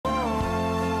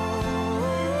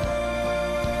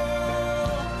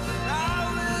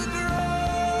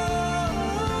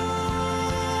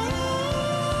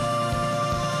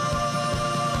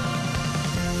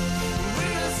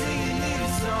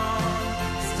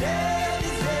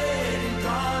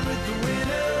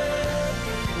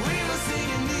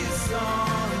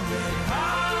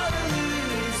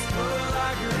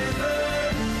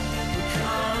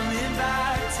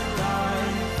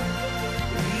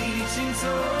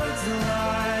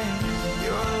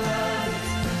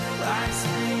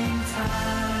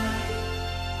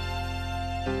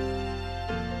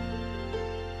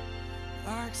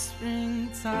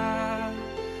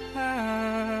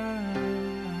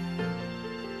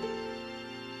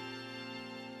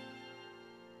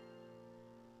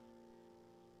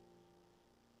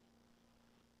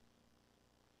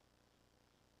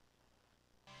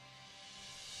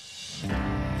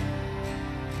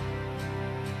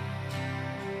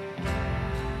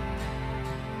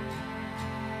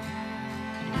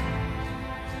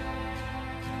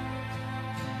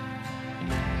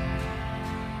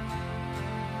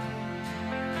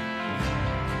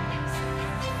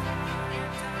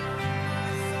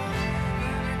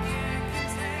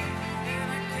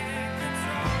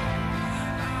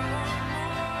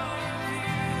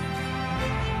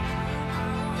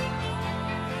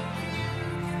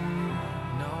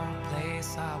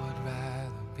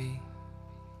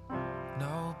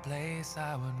place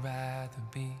I would rather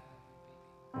be.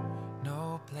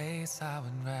 No place I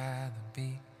would rather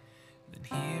be than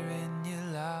here in your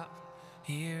love,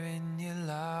 here in your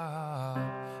love.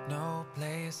 No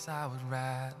place I would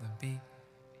rather be.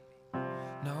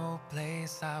 No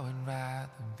place I would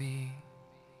rather be.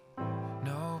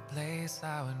 No place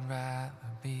I would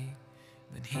rather be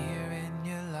than here in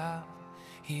your love,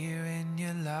 here in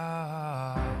your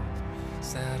love.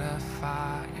 Set a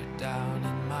fire down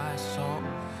in my soul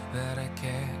that I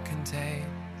can't contain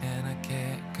and I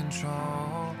can't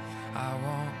control. I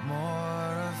want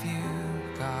more of you,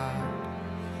 God.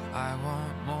 I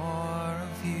want more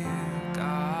of you,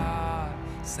 God.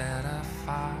 Set a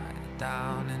fire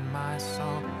down in my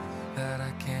soul that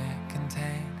I can't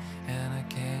contain and I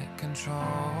can't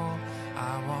control.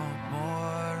 I want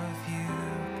more of you,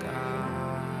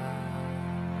 God.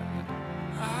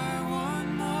 I want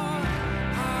more.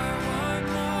 I want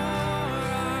more.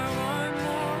 I want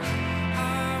more.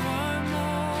 I want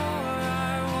more.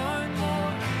 I want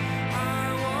more. I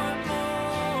want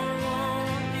more.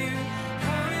 Won't you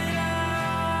pour it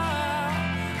out?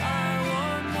 I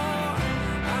want more.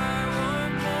 I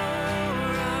want more.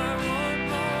 I want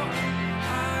more.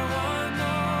 I want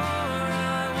more.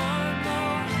 I want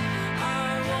more.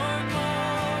 I want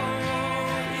more.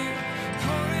 Won't you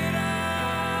pour it out?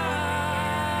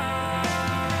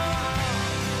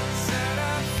 Set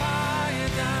a fire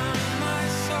down in my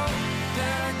soul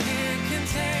that I can't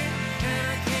contain and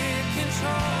I can't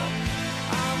control.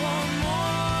 I want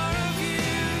more of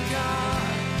you,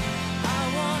 God. I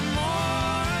want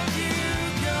more of you,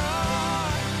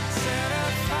 God. Set a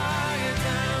fire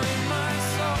down in my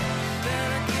soul that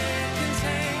I can't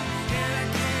contain and I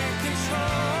can't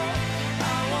control.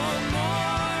 I want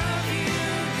more of you,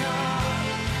 God.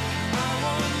 I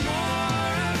want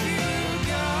more of you,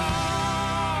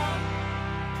 God.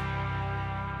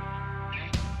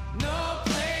 No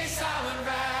place I would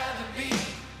rather be.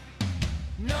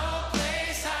 No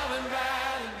place I would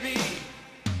rather be.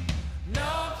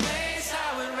 No place I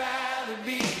would rather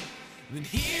be than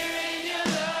here in your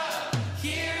love,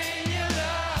 here in your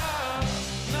love.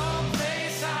 No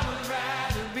place I would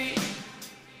rather be.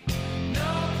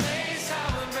 No place I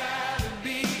would rather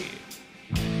be.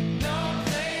 No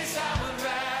place I would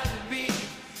rather be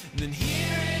than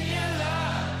here in your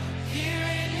love, here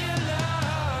in your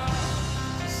love.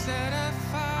 Set a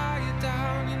fire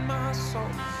down in my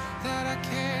soul that I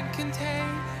can't contain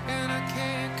and I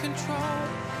can't control.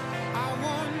 I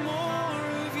want more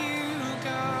of you,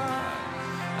 God.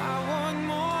 I want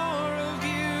more of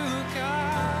you,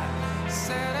 God.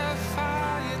 Set a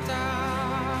fire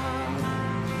down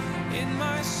in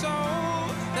my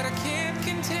soul that I can't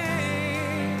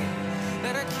contain,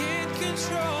 that I can't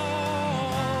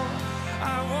control.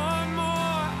 I want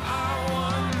more, I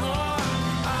want more,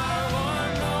 I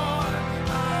want more,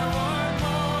 I want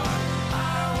more,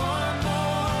 I want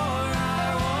more, I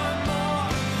want more,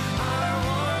 I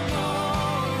want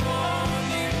more. Won't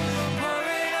you pour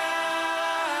it out?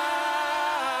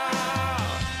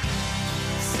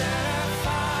 Set a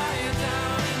fire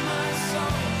down in my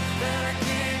soul that I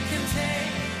can't contain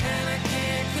and I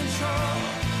can't control.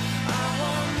 I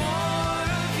want more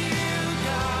of you,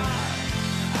 God.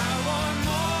 I want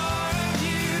more of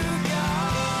you,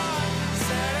 God.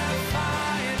 Set a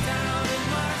fire down in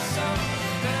my soul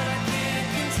that I can't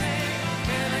contain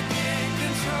and I can't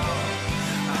control.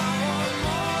 I want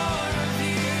more of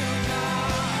you,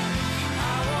 God.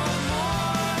 I want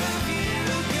more of you,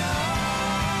 God.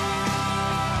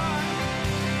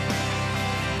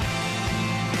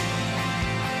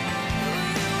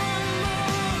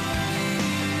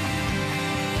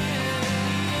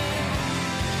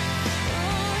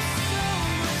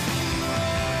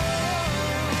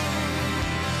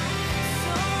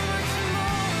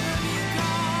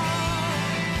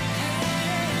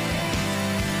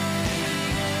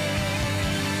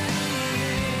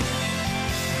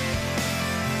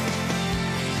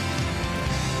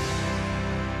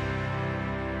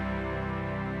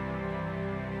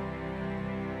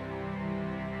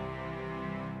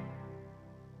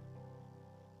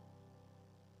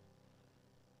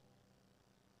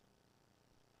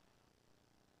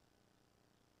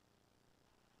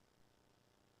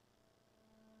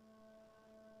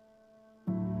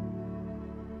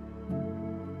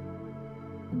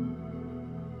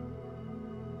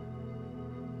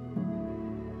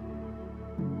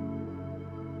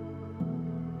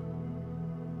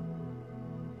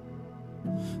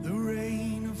 The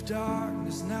reign of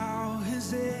darkness now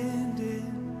has ended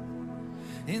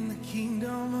in the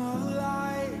kingdom of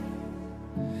light,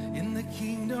 in the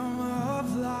kingdom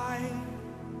of light.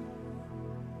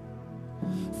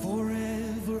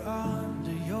 Forever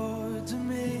under your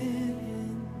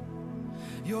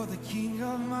the king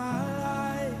of my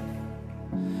life.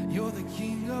 You're the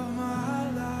king of my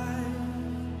life.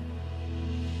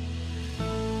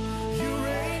 You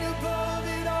reign above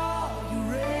it all. You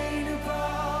reign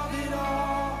above it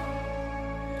all.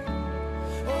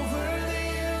 Over the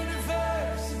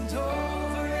universe and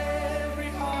over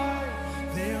every heart.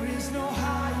 There is no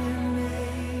higher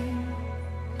name.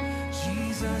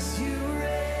 Jesus, you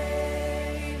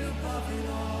reign above it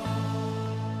all.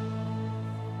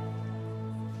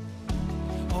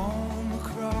 On the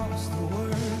cross, the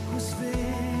work was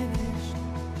finished.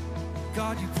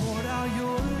 God, you poured out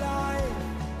your life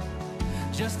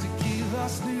just to give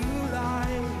us new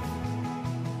life.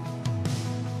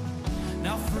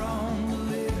 Now from the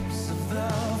lips of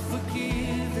the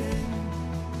forgiven,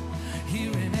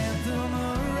 hear an anthem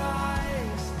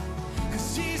arise. 'Cause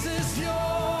Jesus,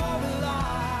 you're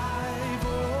alive.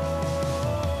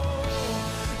 Oh,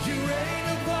 you reign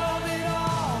above it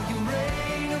all. You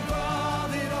reign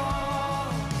above it all.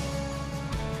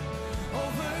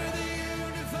 Over the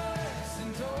universe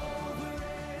and over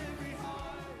every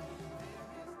heart.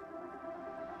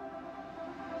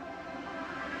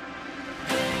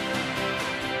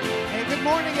 Hey, good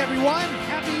morning, everyone.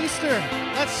 Happy Easter.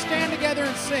 Let's stand together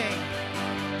and sing.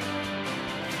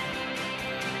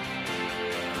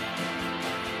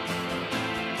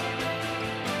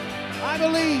 I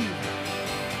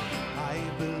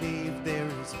believe there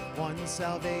is one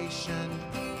salvation,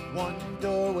 one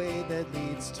doorway that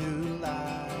leads to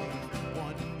life,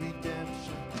 one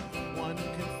redemption, one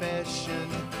confession.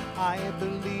 I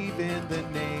believe in the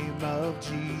name of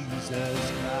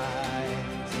Jesus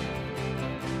Christ.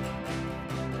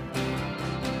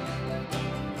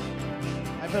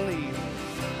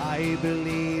 I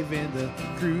believe in the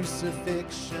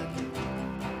crucifixion.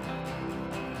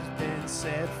 He's been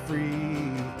set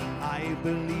free. I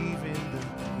believe in the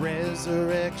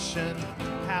resurrection.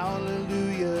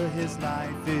 Hallelujah, his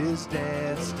life is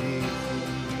death-free.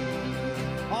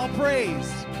 All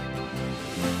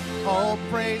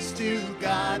praise to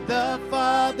God the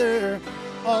Father.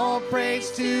 All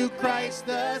praise to Christ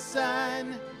the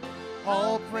Son.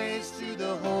 All praise to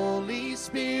the Holy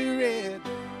Spirit.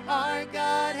 Our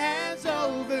God has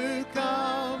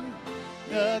overcome.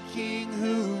 The King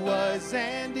who was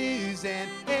and is and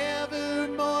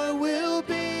evermore will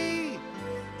be.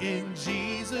 In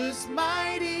Jesus'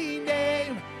 mighty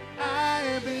name,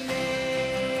 I believe.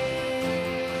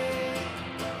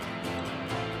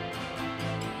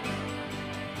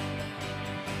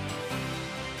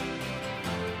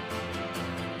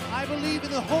 I believe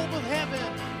in the hope of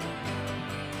heaven.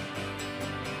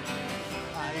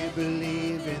 I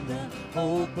believe in the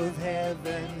hope of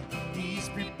heaven. He's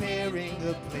preparing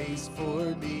a place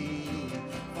for me,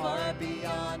 far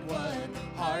beyond what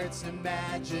hearts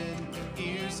imagine,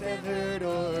 ears have heard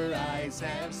or eyes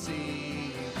have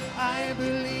seen. I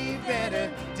believe that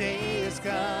a day is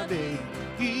coming.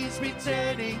 He's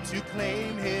returning to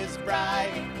claim his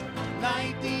bride.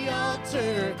 Light the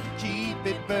altar, keep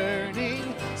it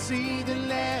burning. See the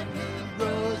Lamb who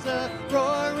rose a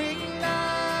roaring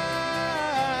lion.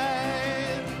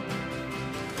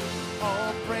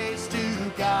 All praise to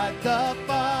God the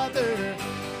Father.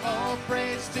 All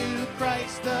praise to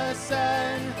Christ the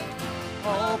Son.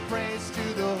 All praise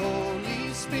to the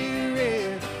Holy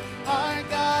Spirit. Our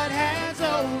God has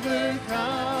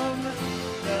overcome.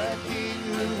 The King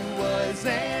who was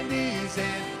and is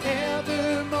and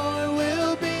evermore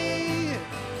will be.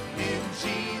 In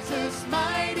Jesus'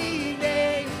 mighty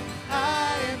name,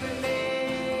 I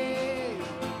believe.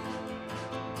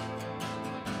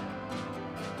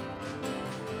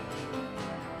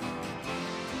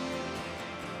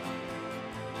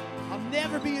 I'll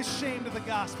never be ashamed of the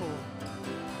gospel.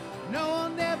 No, I'll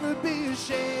never be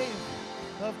ashamed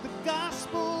of the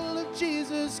gospel of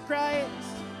Jesus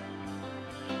Christ.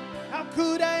 How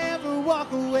could I ever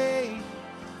walk away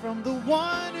from the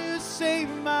one who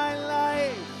saved my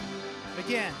life?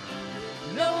 Again.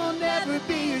 No, I'll never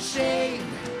be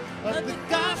ashamed of the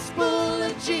gospel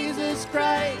of Jesus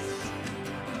Christ.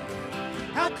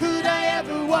 How could I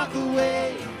ever walk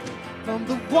away from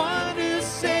the one who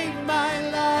saved my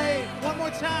life? One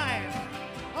more time.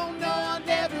 Oh no, I'll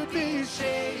never be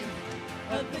ashamed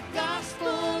of the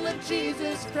gospel of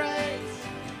Jesus Christ.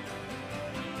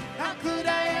 How could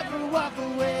I ever walk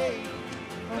away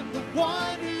from the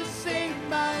one who saved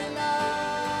my life?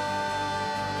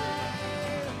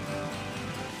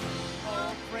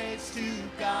 All praise to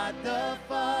God the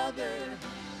Father.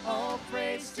 All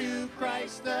praise to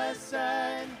Christ the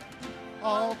Son.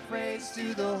 All praise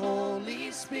to the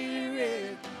Holy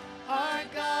Spirit. Our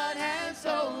God has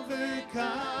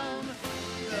overcome.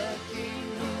 The King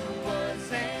who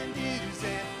was and is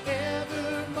and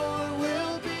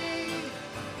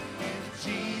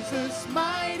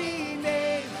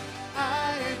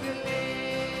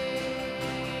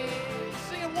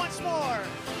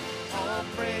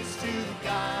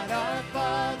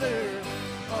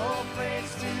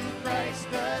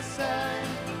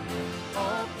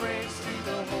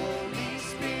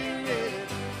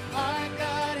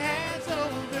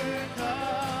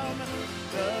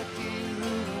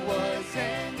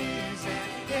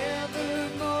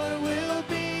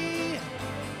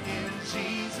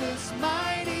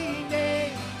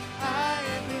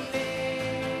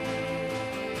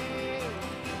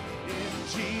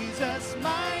Jesus'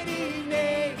 mighty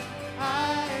name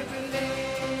I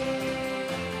believe.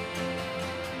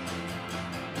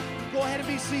 Go ahead and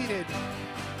be seated.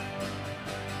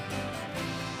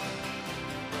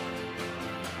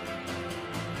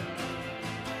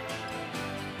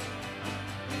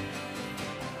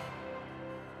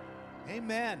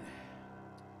 Amen.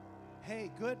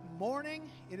 Hey, good morning.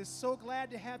 It is so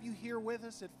glad to have you here with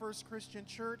us at First Christian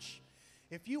Church.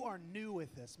 If you are new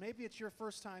with us, maybe it's your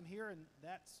first time here, and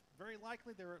that's very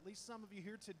likely. There are at least some of you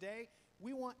here today.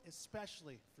 We want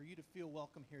especially for you to feel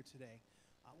welcome here today.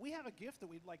 We have a gift that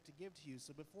we'd like to give to you,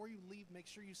 so before you leave, make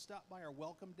sure you stop by our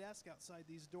welcome desk outside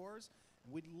these doors,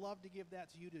 and we'd love to give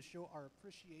that to you to show our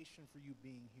appreciation for you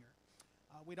being here.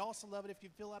 We'd also love it if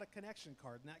you'd fill out a connection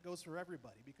card, and that goes for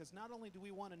everybody, because not only do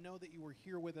we want to know that you were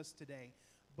here with us today,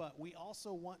 but we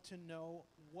also want to know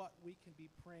what we can be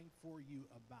praying for you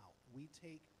about. We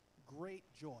take great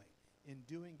joy in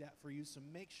doing that for you, so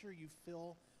make sure you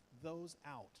fill those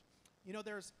out. You know,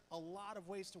 there's a lot of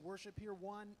ways to worship here,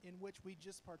 one in which we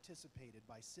just participated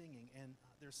by singing, and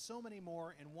there's so many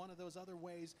more, and one of those other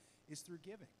ways is through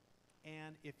giving.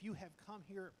 And if you have come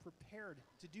here prepared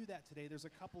to do that today, there's a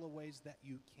couple of ways that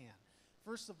you can.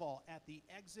 First of all, at the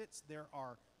exits, there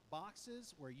are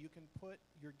boxes where you can put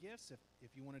your gifts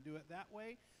if you want to do it that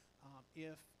way.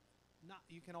 If not,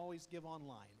 you can always give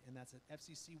online, and that's at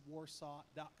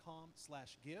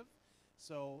fccwarsaw.com/give.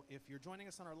 So if you're joining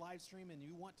us on our live stream and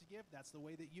you want to give, that's the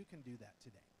way that you can do that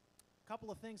today. A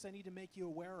couple of things I need to make you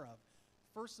aware of.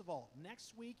 First of all,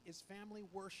 next week is Family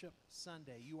Worship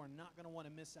Sunday. You are not going to want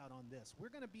to miss out on this. We're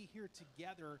going to be here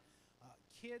together,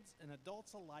 kids and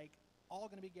adults alike, all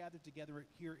going to be gathered together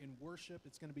here in worship.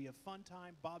 It's going to be a fun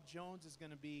time. Bob Jones is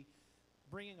going to be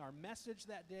bringing our message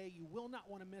that day. You will not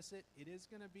want to miss it. It is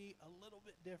going to be a little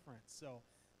bit different, so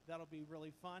that'll be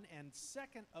really fun. And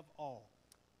second of all,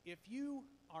 if you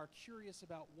are curious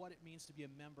about what it means to be a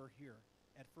member here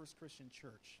at First Christian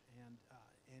Church, and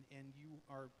you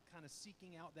are kind of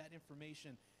seeking out that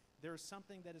information, there's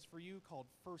something that is for you called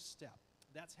First Step.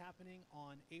 That's happening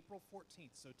on April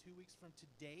 14th, so 2 weeks from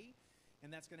today,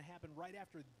 and that's going to happen right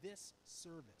after this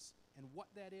service. And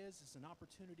what that is an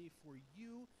opportunity for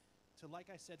you to, like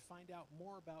I said, find out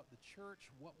more about the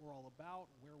church, what we're all about,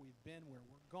 where we've been, where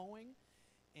we're going,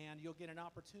 and you'll get an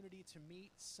opportunity to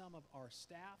meet some of our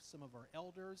staff, some of our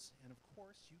elders, and of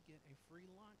course, you get a free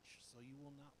lunch, so you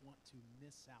will not want to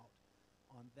miss out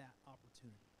on that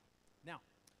opportunity. Now,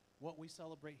 what we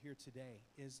celebrate here today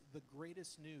is the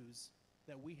greatest news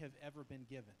that we have ever been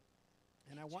given.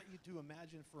 And I want you to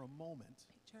imagine for a moment.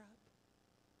 Picture up.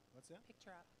 What's that?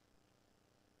 Picture up.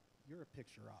 You're a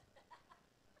picture up.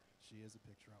 She is a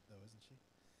picture up, though, isn't she?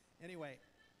 Anyway,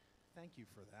 thank you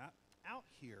for that. Out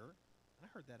here, I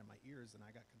heard that in my ears and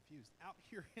I got confused. Out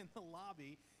here in the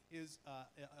lobby is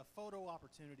a photo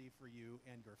opportunity for you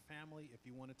and your family if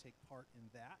you want to take part in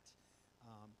that.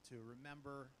 To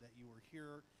remember that you were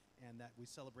here and that we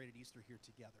celebrated Easter here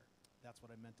together. That's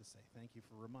what I meant to say. Thank you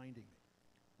for reminding me.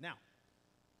 Now,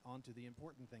 on to the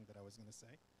important thing that I was going to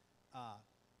say,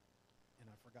 and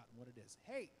I've forgotten what it is.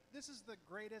 Hey, this is the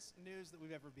greatest news that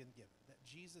we've ever been given, that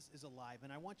Jesus is alive.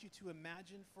 And I want you to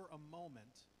imagine for a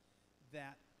moment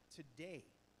that today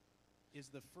is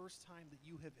the first time that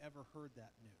you have ever heard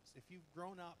that news. If you've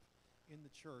grown up in the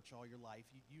church all your life,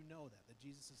 you know that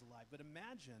Jesus is alive. But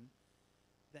imagine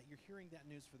that you're hearing that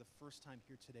news for the first time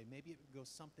here today. Maybe it goes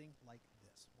something like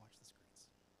this. Watch the screens.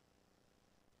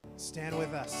 Stand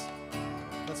with us.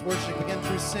 Let's worship again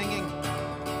through singing.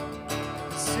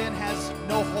 Sin has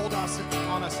no hold on us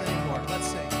anymore. Let's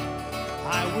sing.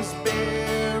 I was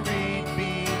buried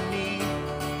beneath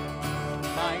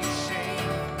my shame.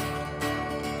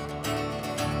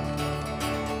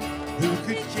 Who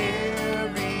could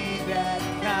carry that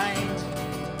kind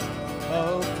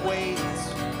of weight?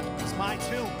 It's my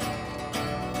tomb.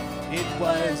 It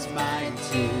was my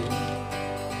tomb.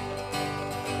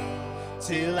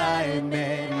 Till I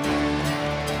met you.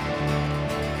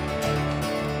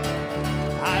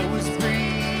 I was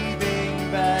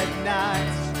breathing but not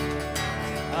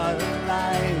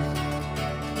alive.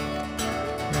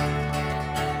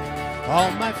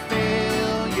 All my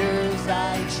failures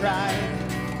I tried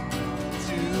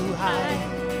to hide.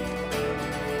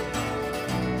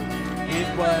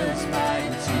 It was my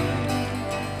tomb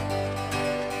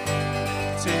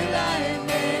till I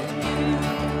met you.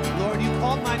 Lord, you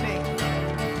called my name.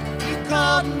 You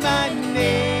called my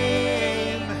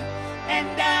name,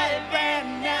 and I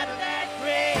ran out of that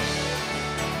grave,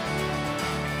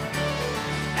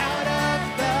 out of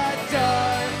the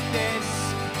darkness,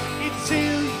 into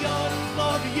your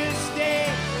glorious day.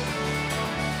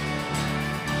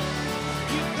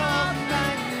 You called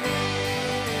my name.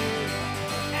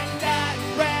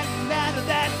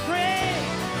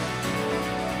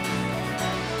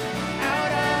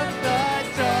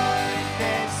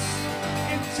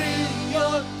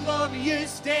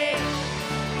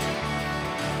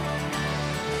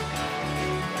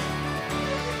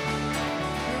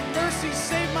 mercy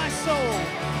saved my soul.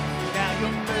 Now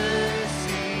your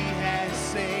mercy has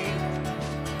saved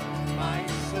my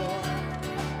soul.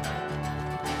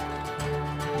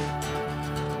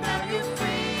 Now your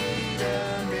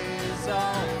freedom is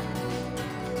all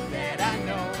that I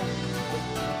know.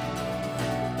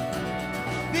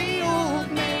 The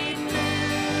old made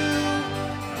new.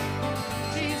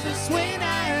 Jesus, when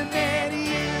I met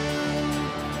you,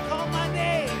 called my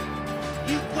name.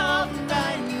 You called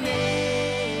my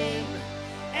name,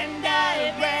 and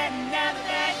I ran out of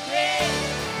that grave,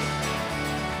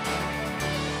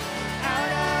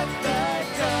 out of the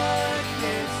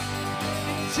darkness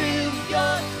into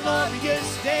your glorious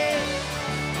day.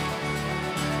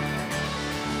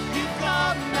 You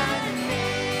called my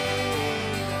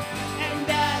name, and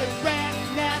I ran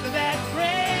out of that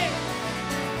grave,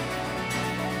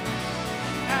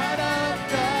 out of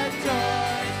the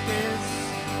darkness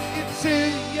into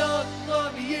your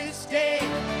glorious day.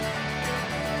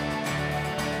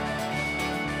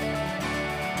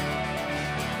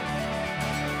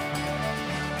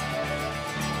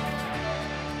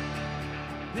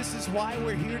 This is why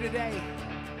we're here today,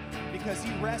 because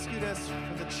he rescued us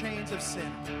from the chains of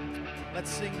sin. Let's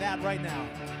sing that right now.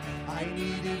 I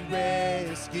needed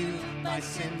rescue, my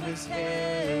sin was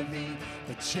heavy.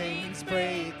 The chains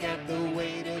break at the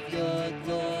weight of your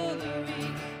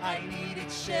glory. I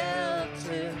needed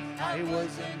shelter, I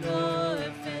was an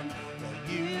orphan.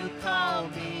 But you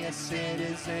called me a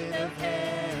citizen of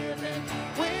heaven.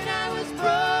 When I was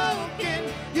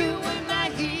broken, you were my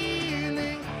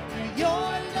healing.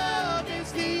 Your love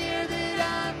is the air that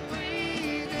I'm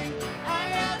breathing. I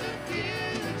have a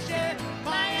future,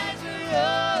 my eyes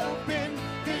are open,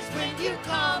 'cause when you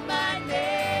call my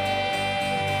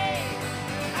name,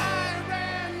 I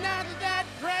ran out of that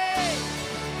grave,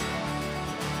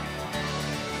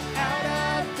 out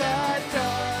of the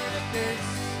darkness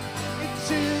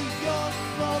into your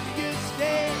glorious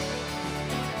day.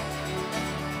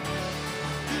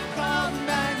 You called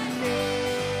my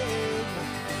name,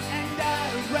 and I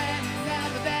ran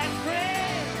out of that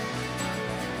grave,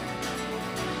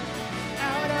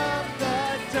 out of the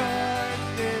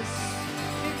darkness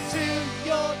into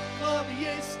your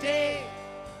glorious day.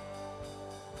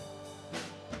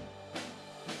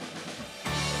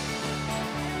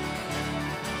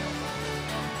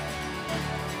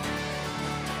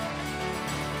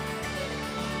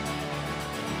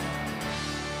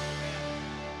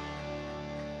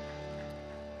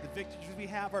 The victories we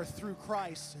have are through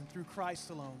Christ and through Christ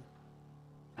alone.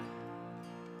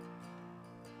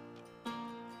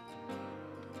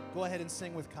 Go ahead and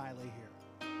sing with Kylie here.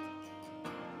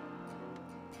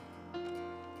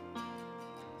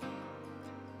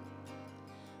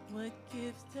 What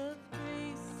gift of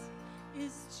grace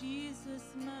is Jesus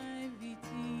my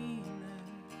Redeemer?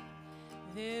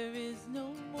 There is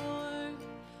no more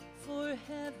for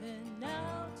heaven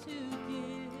now to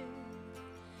give.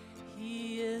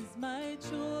 He is my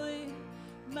joy,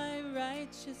 my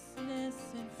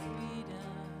righteousness and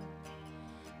freedom,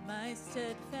 my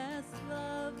steadfast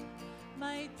love,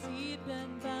 my deep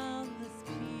and boundless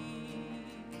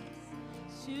peace.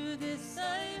 To this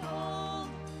I hold,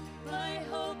 my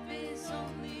hope is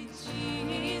only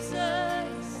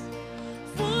Jesus.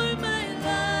 For my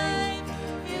life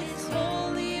is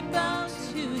wholly bound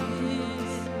to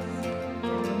His.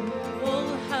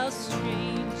 Oh, how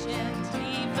strange and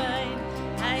divine!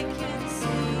 I can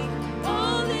see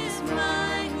all is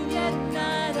mine, yet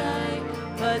not I,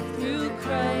 but through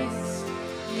Christ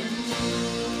in me.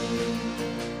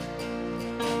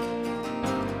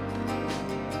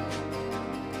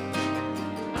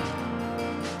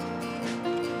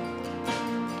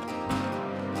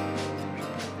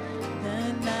 The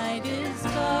night is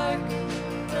dark,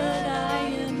 but I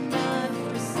am not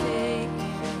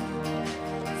forsaken.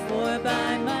 For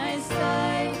by my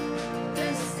side,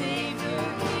 the Savior,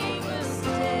 He will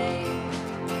stay.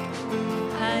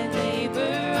 I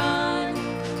labor on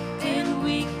in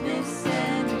weak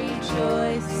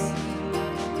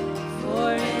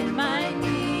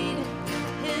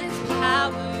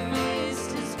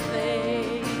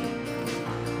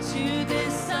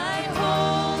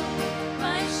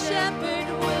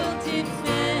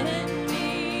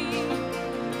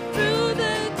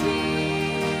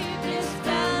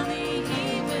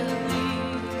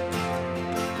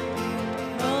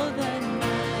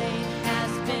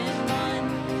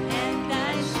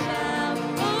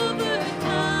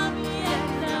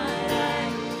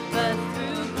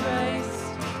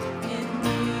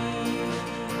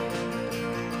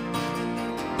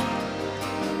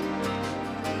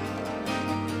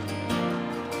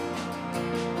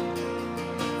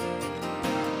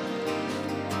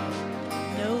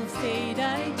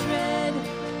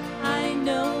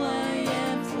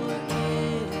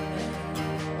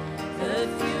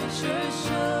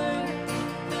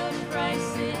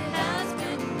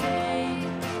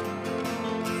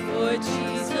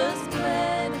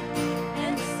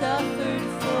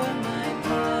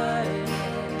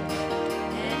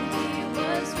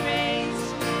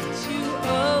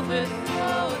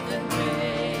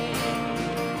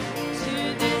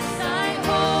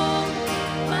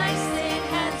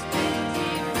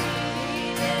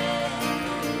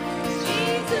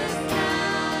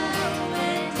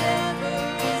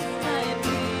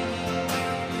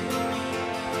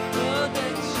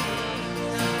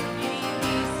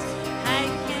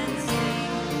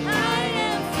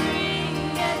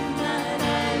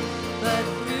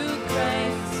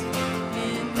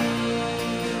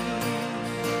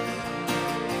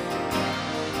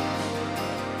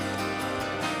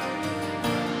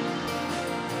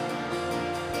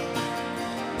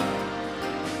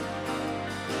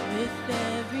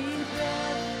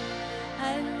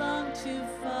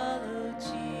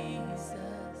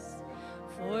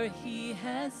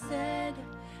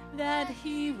that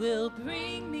He will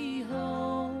bring me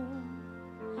home.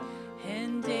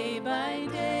 And day by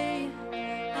day,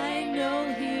 I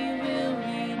know He will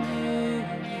renew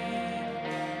me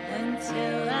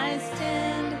until I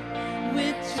stand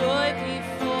with joy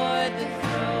before the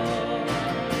throne.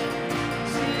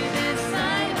 To this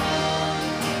I hold,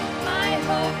 my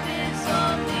hope is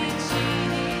only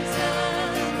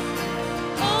Jesus.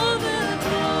 All the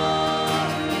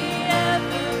glory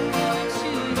evermore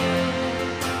to Him.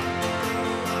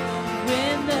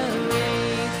 When the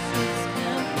race is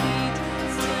complete,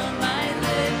 still my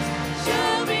lips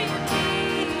shall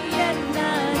repeat, yet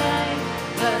not I,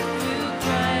 but through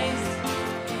Christ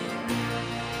in me.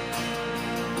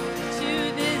 To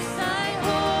this I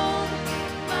hold,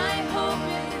 my hope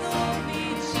is only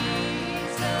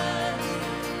Jesus.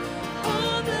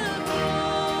 All the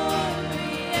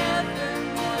glory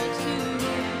evermore to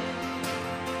Him.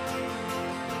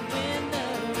 When the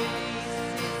race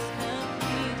is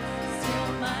complete, still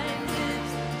my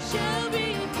lips shall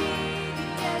repeat,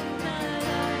 yet not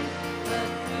I, but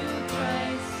through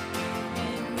Christ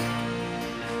in me.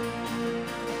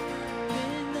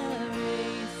 When the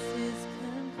race is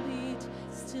complete,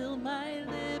 still my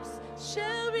lips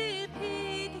shall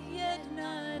repeat, yet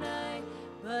not I,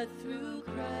 but through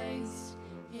Christ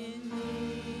in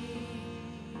me.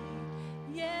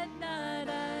 Yet not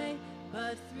I,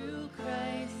 but through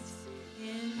Christ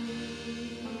in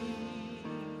me.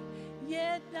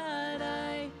 Yet not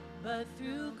I, but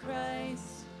through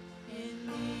Christ in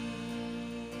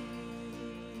me.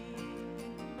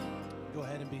 Go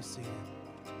ahead and be seated.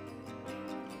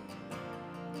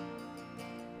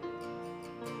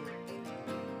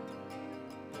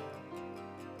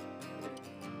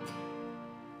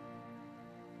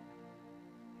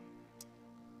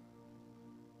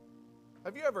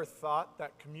 Have you ever thought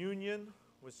that communion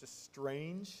was just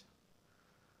strange?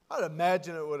 I'd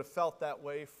imagine it would have felt that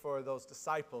way for those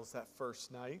disciples that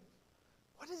first night.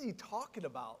 What is he talking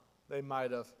about? They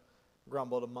might have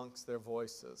grumbled amongst their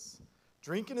voices.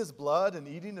 Drinking his blood and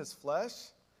eating his flesh?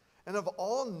 And of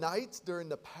all nights during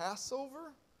the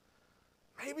Passover?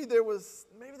 Maybe they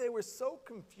were so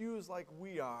confused like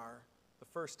we are the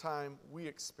first time we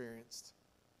experienced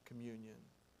communion.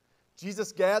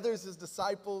 Jesus gathers his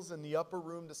disciples in the upper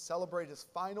room to celebrate his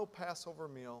final Passover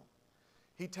meal.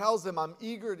 He tells them, I'm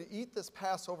eager to eat this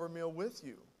Passover meal with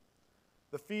you.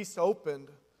 The feast opened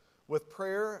with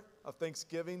prayer of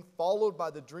thanksgiving, followed by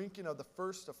the drinking of the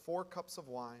first of 4 cups of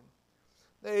wine.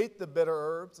 They ate the bitter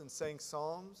herbs and sang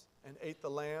psalms and ate the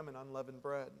lamb and unleavened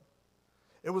bread.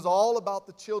 It was all about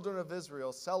the children of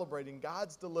Israel celebrating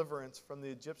God's deliverance from the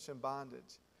Egyptian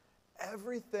bondage.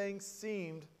 Everything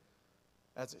seemed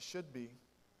as it should be.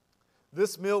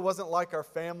 This meal wasn't like our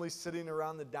families sitting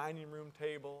around the dining room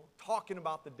table talking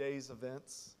about the day's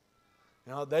events.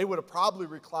 They would have probably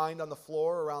reclined on the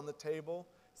floor around the table,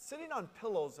 sitting on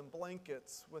pillows and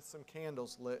blankets with some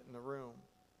candles lit in the room.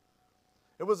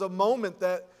 It was a moment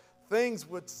that things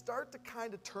would start to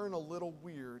kind of turn a little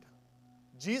weird.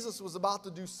 Jesus was about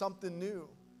to do something new.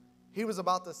 He was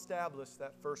about to establish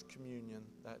that first communion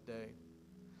that day.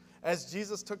 As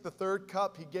Jesus took the 3rd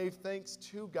cup, he gave thanks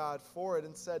to God for it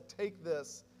and said, take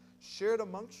this, share it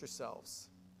amongst yourselves,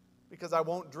 because I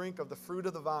won't drink of the fruit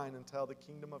of the vine until the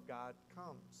kingdom of God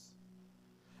comes.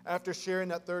 After sharing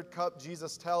that 3rd cup,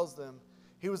 Jesus tells them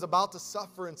he was about to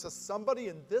suffer and says, somebody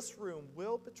in this room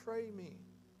will betray me.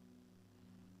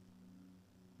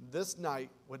 This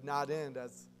night would not end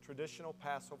as traditional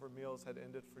Passover meals had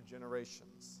ended for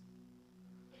generations.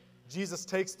 Jesus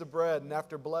takes the bread, and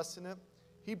after blessing it,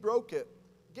 he broke it,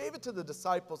 gave it to the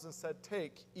disciples, and said,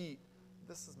 take, eat.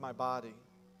 This is my body,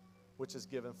 which is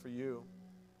given for you.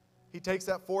 He takes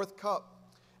that 4th cup,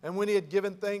 and when he had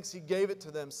given thanks, he gave it to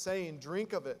them, saying,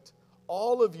 drink of it,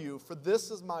 all of you, for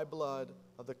this is my blood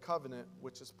of the covenant,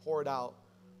 which is poured out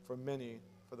for many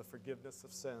for the forgiveness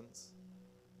of sins.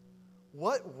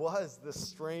 What was this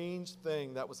strange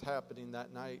thing that was happening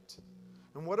that night?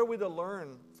 And what are we to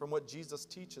learn from what Jesus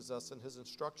teaches us in his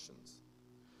instructions?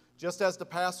 Just as the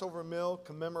Passover meal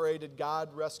commemorated God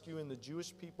rescuing the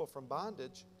Jewish people from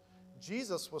bondage,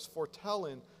 Jesus was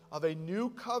foretelling of a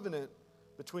new covenant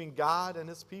between God and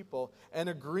his people, an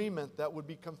agreement that would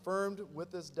be confirmed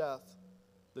with his death,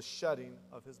 the shedding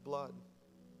of his blood.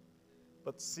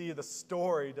 But see, the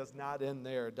story does not end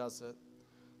there, does it?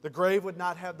 The grave would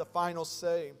not have the final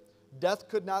say. Death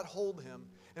could not hold him.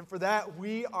 And for that,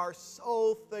 we are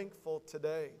so thankful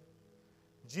today.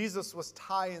 Jesus was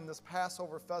tying this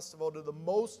Passover festival to the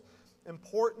most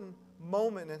important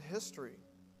moment in history.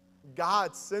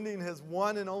 God sending his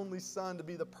one and only Son to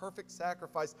be the perfect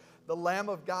sacrifice, the Lamb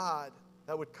of God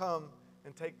that would come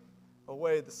and take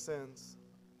away the sins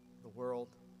of the world.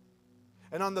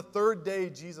 And on the third day,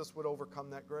 Jesus would overcome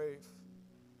that grave.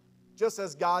 Just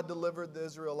as God delivered the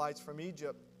Israelites from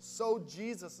Egypt, so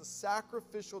Jesus'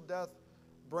 sacrificial death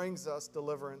brings us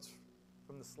deliverance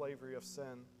from the slavery of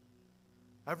sin.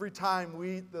 Every time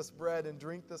we eat this bread and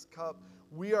drink this cup,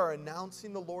 we are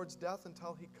announcing the Lord's death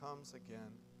until he comes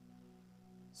again.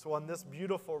 So on this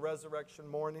beautiful resurrection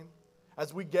morning,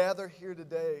 as we gather here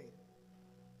today,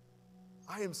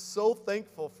 I am so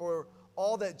thankful for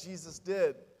all that Jesus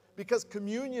did, because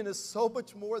communion is so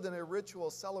much more than a ritual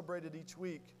celebrated each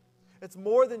week. It's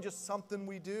more than just something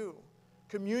we do.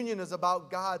 Communion is about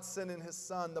God sending his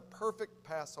Son, the perfect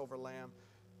Passover lamb,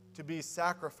 to be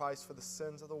sacrificed for the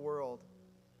sins of the world.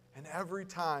 And every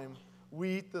time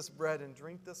we eat this bread and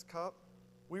drink this cup,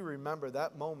 we remember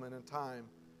that moment in time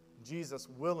Jesus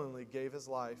willingly gave his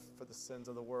life for the sins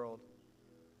of the world.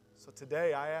 So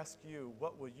today I ask you,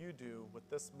 what will you do with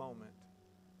this moment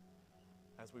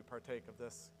as we partake of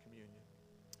this communion?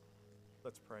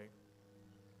 Let's pray.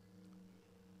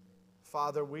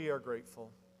 Father, we are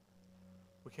grateful.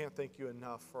 We can't thank you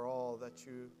enough for all that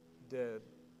you did.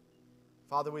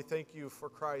 Father, we thank you for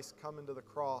Christ coming to the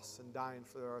cross and dying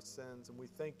for our sins. And we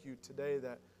thank you today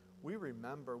that we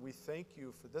remember. We thank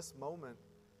you for this moment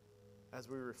as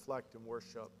we reflect and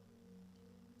worship.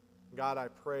 God, I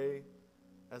pray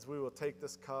as we will take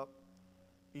this cup,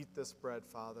 eat this bread,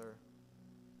 Father,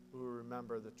 we will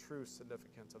remember the true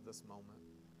significance of this moment.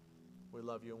 We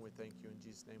love you and we thank you. In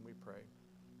Jesus' name we pray.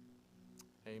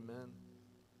 Amen.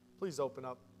 Please open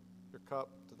up your cup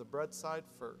to the bread side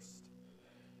first.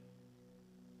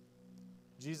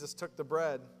 Jesus took the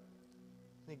bread,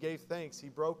 and he gave thanks. He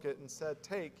broke it and said,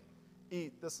 "Take,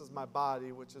 eat. This is my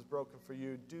body, which is broken for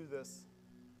you. Do this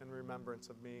in remembrance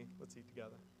of me." Let's eat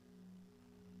together.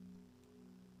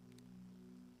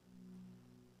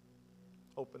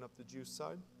 Open up the juice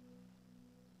side.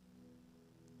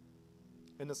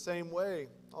 In the same way,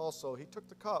 also, he took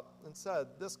the cup and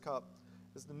said, "This cup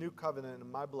is the new covenant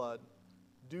in my blood.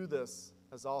 Do this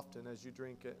as often as you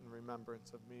drink it in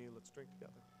remembrance of me." Let's drink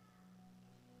together.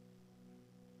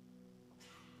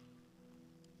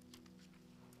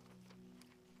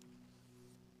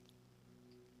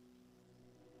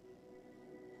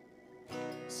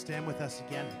 Stand with us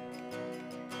again.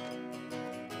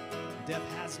 Death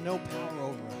has no power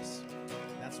over us.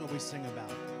 That's what we sing about.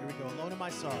 Here we go. Alone in my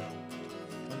sorrow.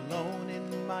 Alone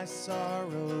in my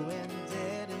sorrow and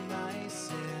dead in my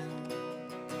sin.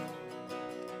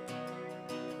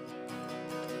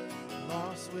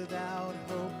 Lost without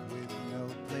hope with no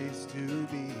place to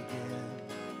begin.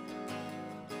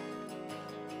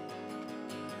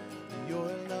 Your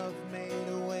love made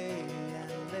a way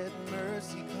and let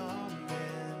mercy come in.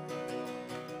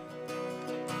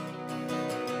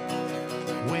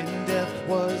 When death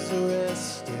was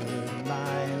arrested,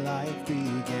 my life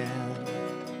began.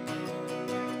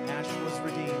 Ash was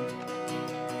redeemed.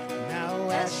 Now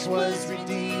ash was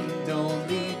redeemed,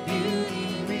 only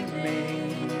beauty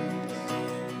remains.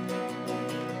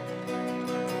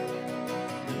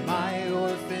 My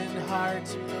orphan heart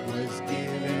was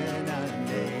given a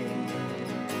name.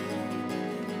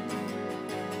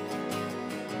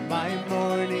 My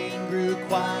mourning grew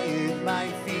quiet, my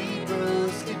feet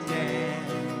rose to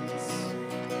dance.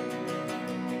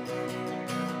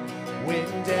 When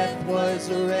death was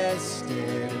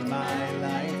arrested and my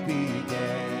life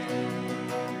began.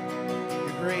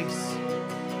 Your grace,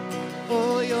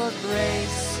 oh, your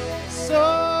grace,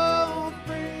 so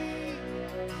free,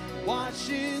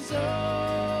 washes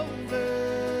over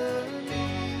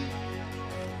me.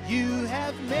 You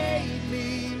have made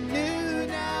me new,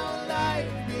 now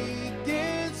life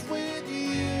begins with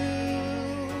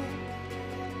you.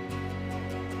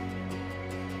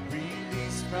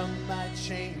 Released from my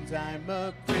chains, I'm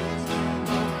a prisoner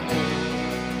of faith.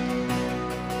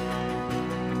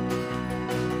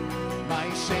 My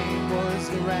shame was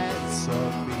the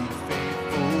ransom he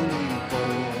faithfully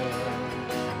bore.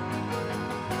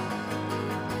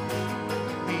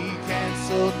 He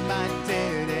canceled my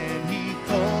debt and he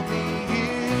called me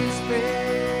his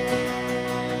friend.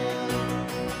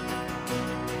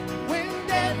 When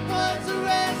death was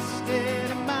arrested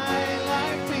and my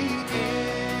life began.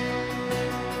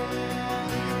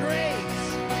 Your grace,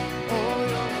 oh,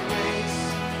 your grace,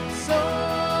 so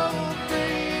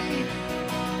free,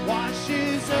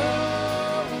 washes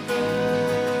over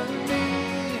me.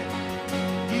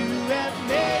 You have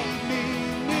made me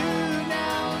new,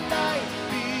 now life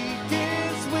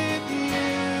begins with you.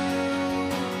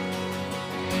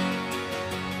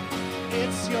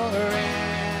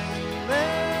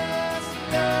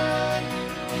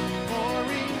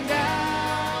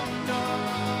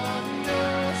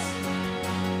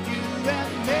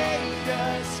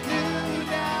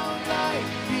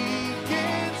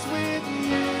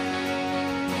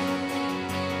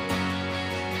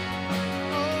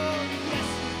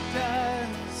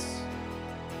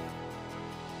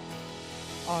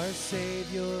 Our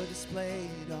Savior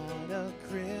displayed on a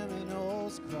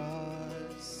criminal's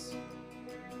cross.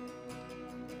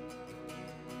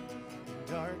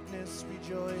 Darkness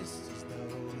rejoiced as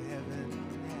though heaven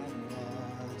had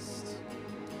lost.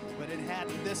 But it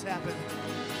hadn't. This happened.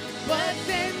 But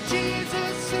then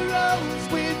Jesus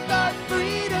arose with our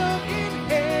freedom in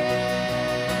hand.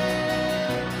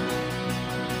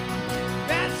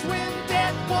 That's when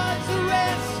death was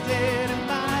arrested and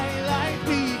my life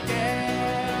began.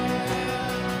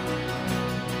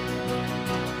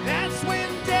 That's when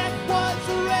death was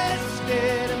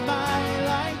arrested and my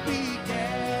life began.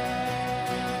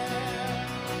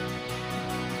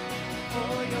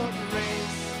 For your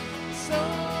grace so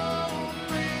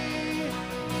free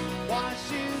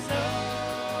washes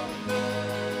over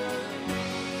me.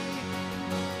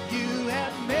 You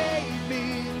have made me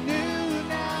new.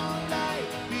 Now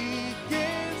life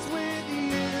begins with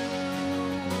you.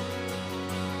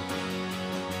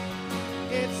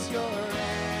 It's your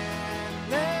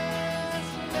endless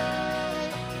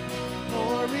love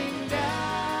pouring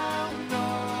down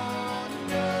on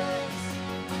us.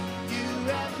 You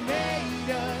have made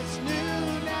us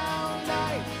new. Now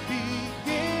life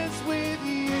begins with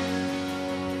you.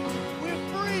 We're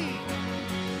free.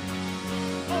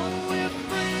 Oh, we're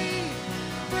free,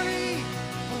 free,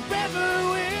 forever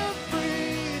we're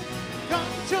free.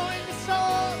 Come join the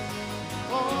song,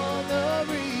 all the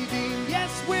redeemed.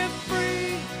 Yes, we're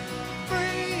free,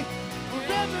 free,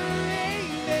 forever,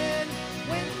 amen.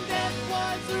 When death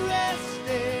was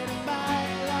arrested, my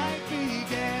life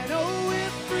began. Oh,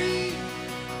 we're free,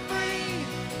 free,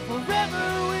 forever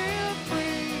we're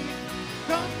free.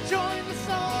 Come join the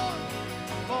song,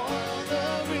 all the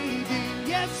redeemed.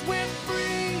 Yes, we're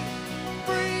free,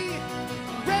 free,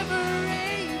 forever,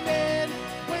 amen.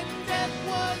 When death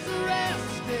was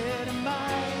arrested,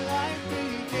 my life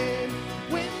began.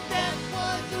 When death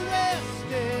was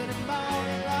arrested,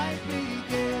 my life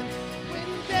began. When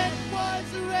death was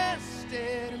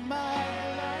arrested, my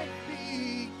life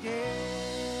began.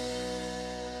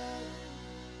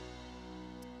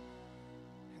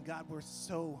 And God, we're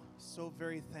so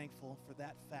very thankful for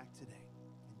that fact today.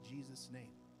 In Jesus'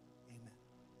 name, amen.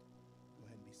 Go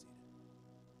ahead and be seated.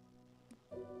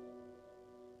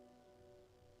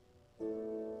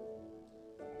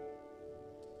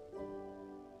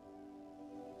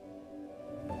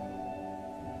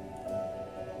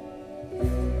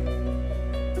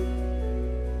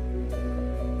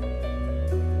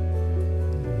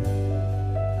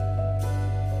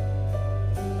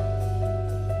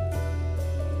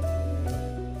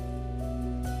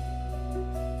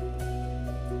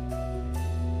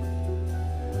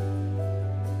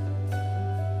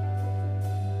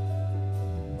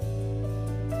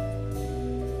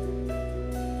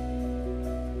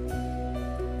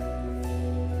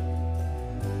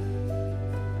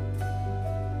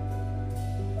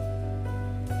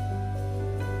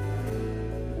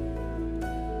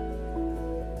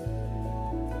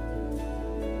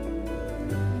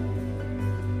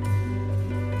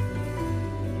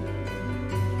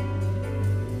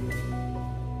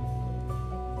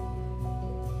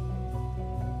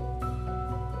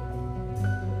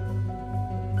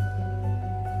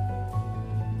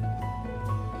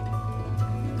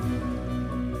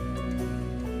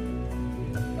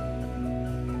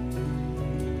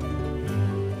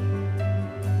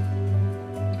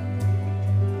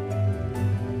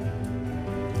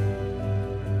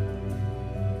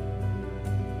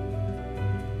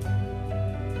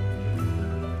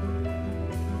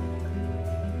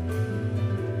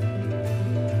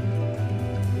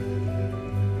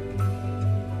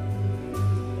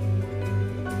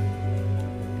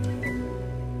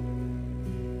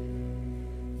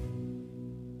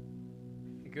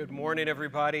 Good morning,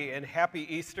 everybody, and happy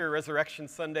Easter, Resurrection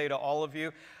Sunday to all of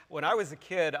you. When I was a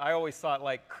kid, I always thought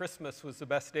like Christmas was the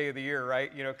best day of the year,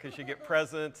 right? You know, because you get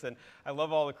presents, and I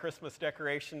love all the Christmas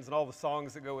decorations and all the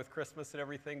songs that go with Christmas and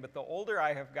everything. But the older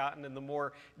I have gotten and the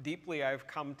more deeply I've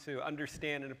come to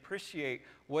understand and appreciate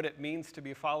what it means to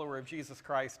be a follower of Jesus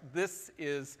Christ, this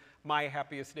is my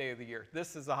happiest day of the year.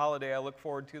 This is the holiday I look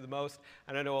forward to the most,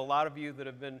 and I know a lot of you that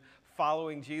have been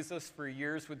following Jesus for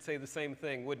years would say the same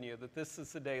thing, wouldn't you? That this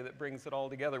is the day that brings it all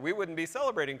together. We wouldn't be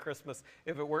celebrating Christmas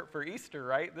if it weren't for Easter,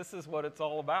 right? This is what it's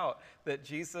all about, that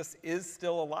Jesus is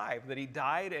still alive, that he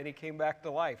died and he came back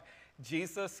to life.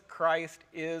 Jesus Christ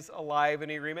is alive and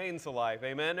he remains alive.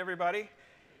 Amen, everybody?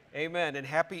 Amen, and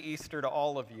happy Easter to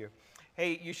all of you.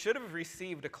 Hey, you should have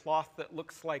received a cloth that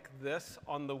looks like this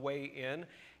on the way in.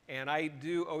 And I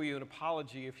do owe you an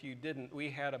apology if you didn't. We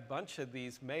had a bunch of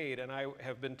these made, and I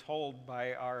have been told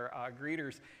by our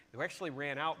greeters that we actually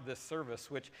ran out this service,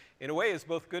 which in a way is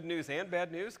both good news and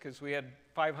bad news, because we had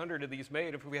 500 of these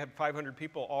made. If we had 500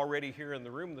 people already here in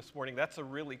the room this morning, that's a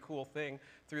really cool thing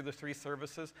through the 3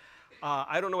 services.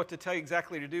 I don't know what to tell you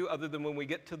exactly to do other than when we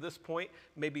get to this point,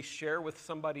 maybe share with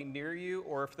somebody near you,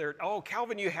 or if they're, oh,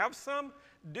 Calvin, you have some?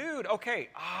 Dude, okay,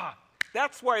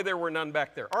 that's why there were none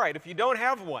back there. All right, if you don't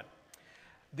have one,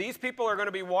 these people are going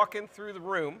to be walking through the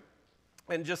room,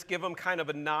 and just give them kind of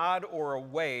a nod or a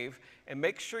wave, and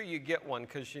make sure you get one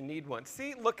because you need one.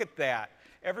 See, look at that.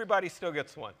 Everybody still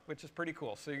gets one, which is pretty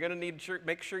cool. So you're going to need to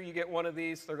make sure you get one of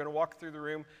these. They're going to walk through the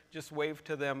room. Just wave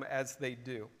to them as they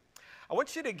do. I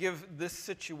want you to give this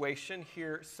situation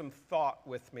here some thought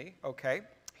with me, okay?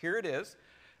 Here it is.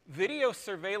 Video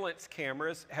surveillance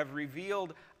cameras have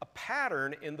revealed a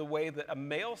pattern in the way that a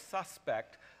male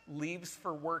suspect leaves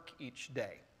for work each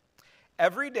day.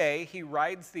 Every day, he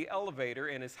rides the elevator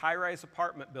in his high-rise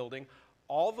apartment building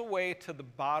all the way to the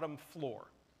bottom floor.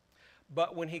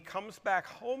 But when he comes back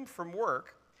home from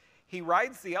work, he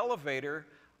rides the elevator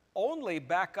only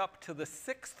back up to the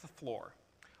 6th floor,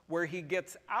 where he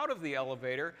gets out of the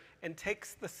elevator and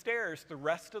takes the stairs the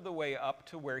rest of the way up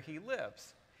to where he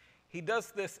lives. He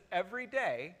does this every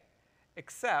day,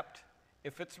 except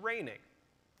if it's raining.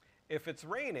 If it's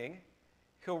raining,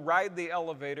 he'll ride the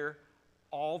elevator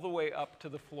all the way up to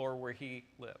the floor where he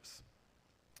lives.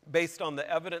 Based on the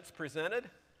evidence presented,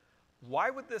 why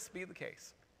would this be the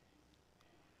case?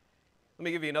 Let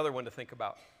me give you another one to think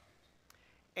about.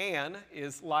 Anne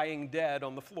is lying dead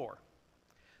on the floor.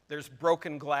 There's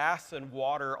broken glass and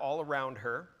water all around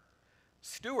her.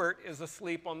 Stuart is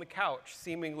asleep on the couch,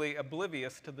 seemingly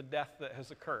oblivious to the death that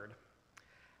has occurred.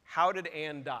 How did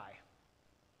Anne die?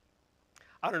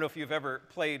 I don't know if you've ever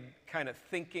played kind of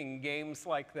thinking games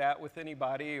like that with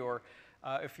anybody, or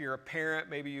if you're a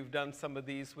parent, maybe you've done some of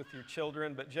these with your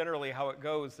children, but generally how it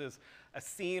goes is a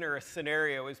scene or a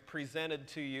scenario is presented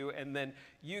to you, and then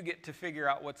you get to figure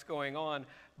out what's going on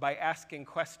by asking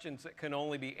questions that can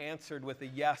only be answered with a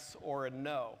yes or a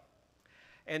no.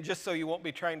 And just so you won't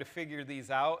be trying to figure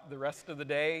these out the rest of the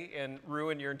day and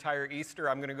ruin your entire Easter,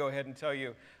 I'm going to go ahead and tell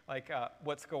you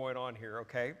what's going on here,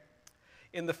 okay?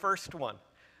 In the first one,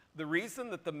 the reason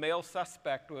that the male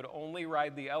suspect would only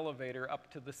ride the elevator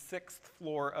up to the 6th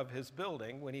floor of his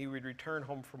building when he would return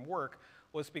home from work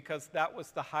was because that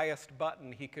was the highest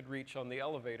button he could reach on the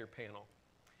elevator panel.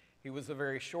 He was a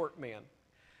very short man.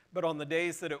 But on the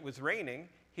days that it was raining,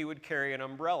 he would carry an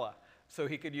umbrella, so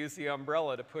he could use the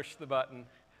umbrella to push the button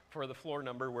for the floor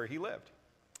number where he lived.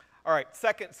 All right,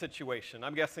 second situation.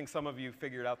 I'm guessing some of you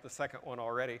figured out the second one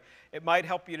already. It might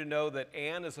help you to know that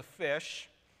Anne is a fish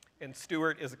and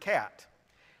Stuart is a cat.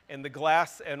 And the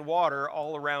glass and water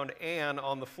all around Anne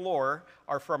on the floor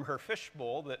are from her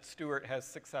fishbowl that Stuart has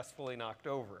successfully knocked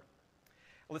over.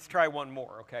 Let's try one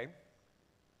more, okay?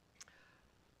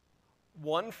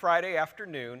 One Friday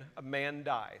afternoon, a man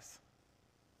dies.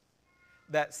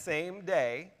 That same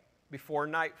day, before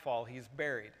nightfall, he's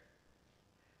buried.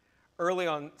 Early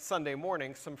on Sunday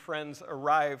morning, some friends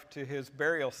arrive to his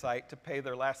burial site to pay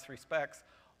their last respects,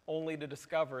 only to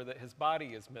discover that his body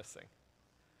is missing.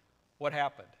 What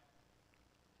happened?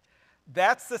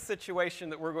 That's the situation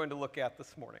that we're going to look at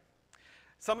this morning.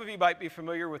 Some of you might be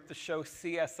familiar with the show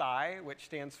CSI, which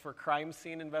stands for Crime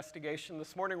Scene Investigation.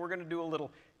 This morning we're going to do a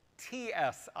little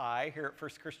TSI here at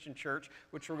First Christian Church,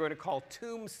 which we're going to call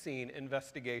Tomb Scene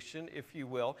Investigation, if you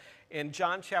will. And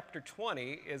John chapter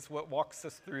 20 is what walks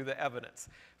us through the evidence.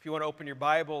 If you want to open your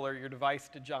Bible or your device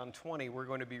to John 20, we're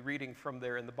going to be reading from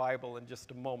there in the Bible in just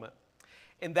a moment.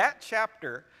 In that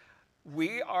chapter,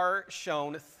 we are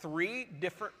shown 3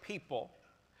 different people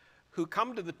who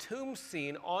come to the tomb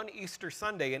scene on Easter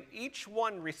Sunday, and each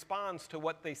one responds to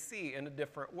what they see in a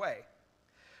different way.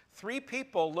 3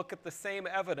 people look at the same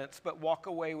evidence but walk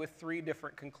away with 3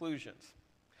 different conclusions.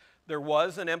 There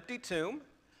was an empty tomb.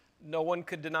 No one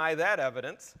could deny that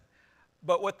evidence.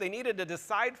 But what they needed to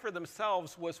decide for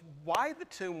themselves was why the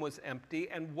tomb was empty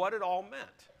and what it all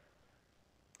meant.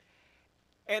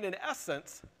 And in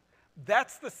essence,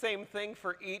 that's the same thing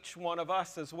for each one of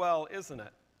us as well, isn't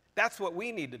it? That's what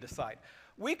we need to decide.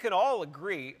 We can all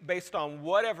agree, based on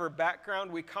whatever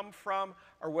background we come from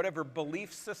or whatever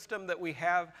belief system that we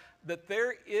have, that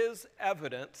there is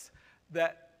evidence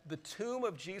that the tomb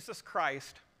of Jesus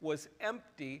Christ was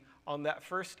empty on that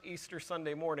first Easter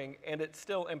Sunday morning, and it's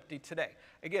still empty today.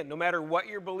 Again, no matter what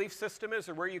your belief system is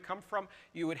or where you come from,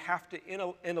 you would have to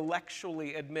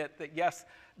intellectually admit that, yes,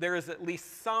 there is at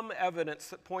least some evidence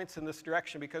that points in this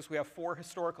direction, because we have 4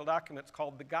 historical documents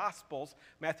called the Gospels,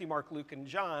 Matthew, Mark, Luke, and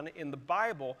John, in the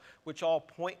Bible, which all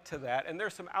point to that. And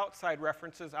there's some outside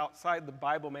references outside the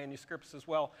Bible manuscripts as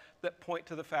well that point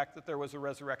to the fact that there was a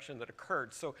resurrection that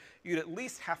occurred. So you'd at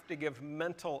least have to give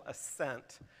mental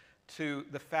assent to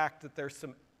the fact that there's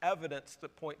some evidence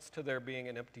that points to there being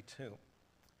an empty tomb.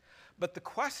 But the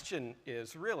question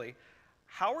is really,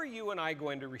 how are you and I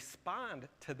going to respond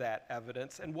to that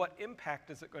evidence, and what impact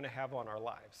is it going to have on our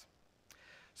lives?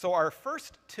 So our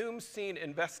first tomb scene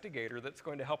investigator that's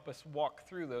going to help us walk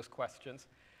through those questions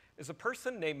is a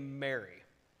person named Mary.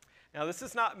 Now, this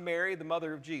is not Mary, the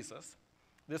mother of Jesus.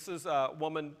 This is a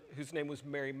woman whose name was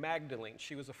Mary Magdalene.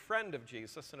 She was a friend of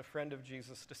Jesus and a friend of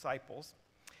Jesus' disciples.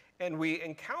 And we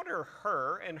encounter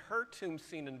her and her tomb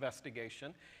scene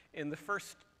investigation in the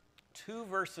first 2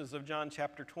 verses of John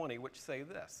chapter 20, which say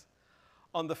this: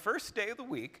 "On the first day of the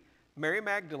week, Mary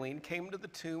Magdalene came to the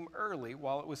tomb early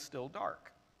while it was still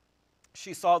dark.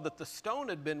 She saw that the stone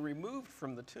had been removed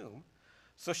from the tomb,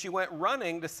 so she went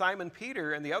running to Simon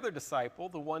Peter and the other disciple,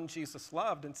 the one Jesus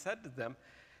loved, and said to them,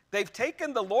 'They've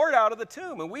taken the Lord out of the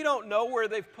tomb, and we don't know where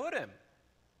they've put him.'"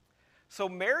 So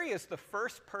Mary is the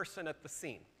first person at the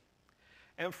scene.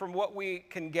 And from what we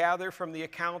can gather from the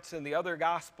accounts in the other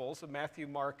Gospels of Matthew,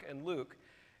 Mark, and Luke,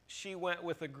 she went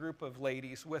with a group of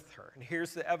ladies with her. And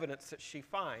here's the evidence that she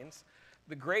finds.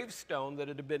 The gravestone that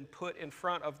had been put in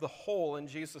front of the hole in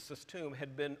Jesus' tomb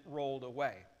had been rolled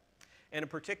away. And in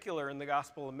particular, in the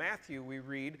Gospel of Matthew, we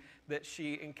read that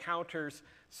she encounters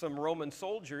some Roman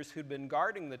soldiers who'd been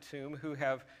guarding the tomb who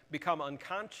have become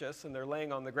unconscious, and they're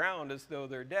laying on the ground as though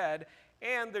they're dead.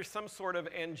 And there's some sort of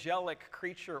angelic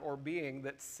creature or being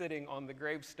that's sitting on the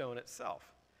gravestone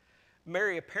itself.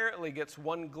 Mary apparently gets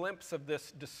one glimpse of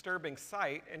this disturbing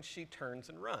sight, and she turns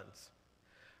and runs.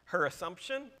 Her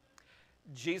assumption?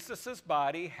 Jesus'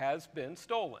 body has been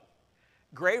stolen.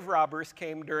 Grave robbers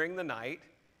came during the night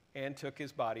and took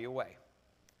his body away.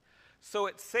 So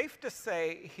it's safe to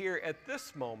say here at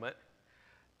this moment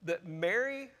that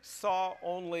Mary saw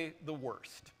only the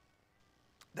worst.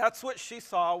 That's what she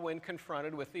saw when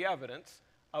confronted with the evidence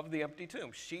of the empty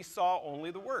tomb. She saw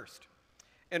only the worst.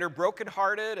 In her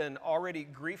brokenhearted and already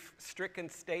grief-stricken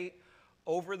state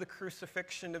over the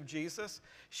crucifixion of Jesus,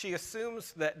 she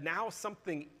assumes that now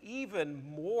something even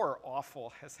more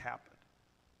awful has happened.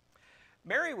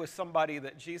 Mary was somebody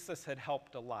that Jesus had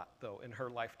helped a lot, though, in her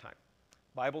lifetime.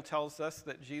 The Bible tells us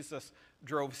that Jesus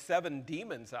drove 7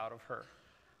 demons out of her.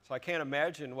 So I can't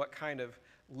imagine what kind of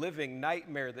living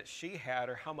nightmare that she had,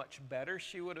 or how much better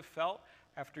she would have felt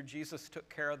after Jesus took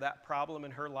care of that problem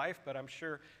in her life, but I'm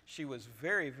sure she was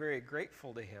very, very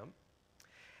grateful to him.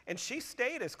 And she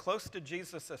stayed as close to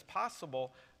Jesus as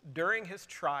possible during his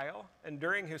trial and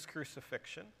during his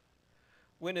crucifixion.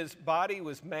 When his body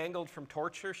was mangled from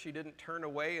torture, she didn't turn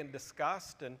away in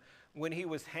disgust. And when he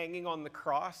was hanging on the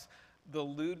cross, the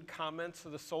lewd comments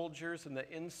of the soldiers and the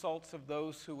insults of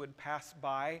those who would pass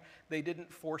by, they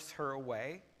didn't force her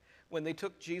away. When they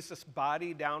took Jesus'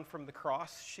 body down from the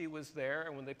cross, she was there.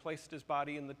 And when they placed his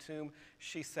body in the tomb,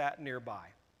 she sat nearby.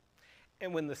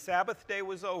 And when the Sabbath day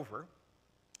was over,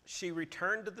 she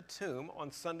returned to the tomb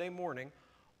on Sunday morning,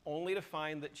 only to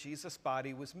find that Jesus'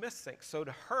 body was missing. So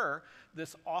to her,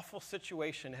 this awful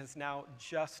situation has now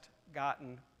just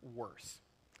gotten worse.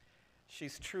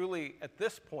 She's truly, at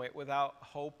this point, without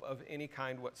hope of any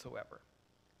kind whatsoever.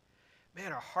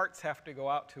 Man, our hearts have to go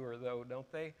out to her, though,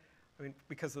 don't they? I mean,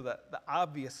 because of the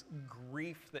obvious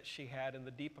grief that she had and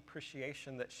the deep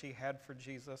appreciation that she had for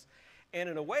Jesus. And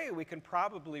in a way, we can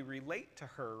probably relate to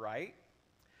her, right?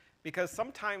 Because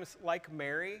sometimes, like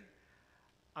Mary,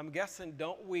 I'm guessing,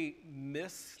 don't we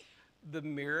miss the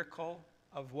miracle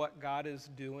of what God is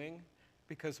doing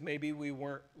because maybe we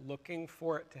weren't looking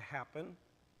for it to happen?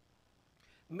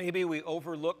 Maybe we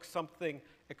overlook something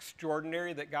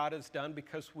extraordinary that God has done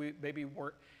because we maybe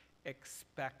weren't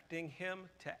expecting him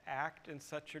to act in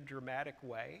such a dramatic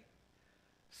way.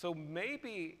 So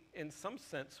maybe, in some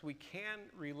sense, we can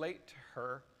relate to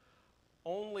her,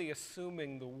 only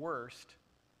assuming the worst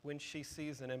when she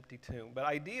sees an empty tomb. But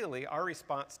ideally, our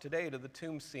response today to the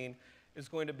tomb scene is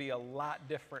going to be a lot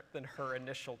different than her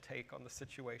initial take on the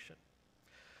situation.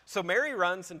 So Mary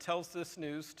runs and tells this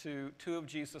news to 2 of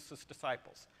Jesus'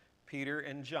 disciples, Peter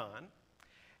and John.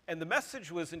 And the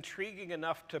message was intriguing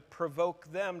enough to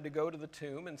provoke them to go to the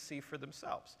tomb and see for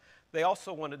themselves. They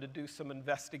also wanted to do some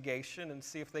investigation and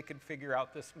see if they could figure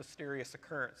out this mysterious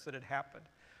occurrence that had happened.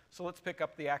 So let's pick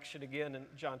up the action again in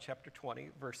John chapter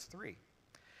 20, verse 3.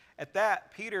 At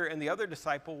that, Peter and the other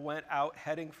disciple went out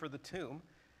heading for the tomb.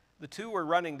 The two were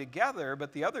running together,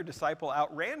 but the other disciple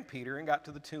outran Peter and got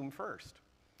to the tomb first.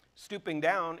 Stooping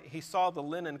down, he saw the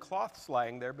linen cloths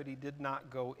lying there, but he did not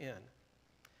go in.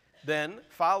 Then,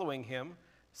 following him,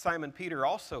 Simon Peter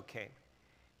also came.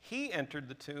 He entered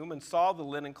the tomb and saw the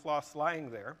linen cloths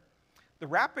lying there. The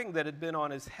wrapping that had been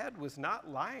on his head was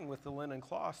not lying with the linen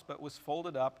cloths, but was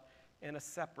folded up in a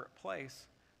separate place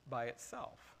by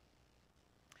itself.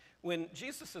 When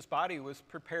Jesus' body was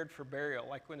prepared for burial,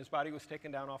 like when his body was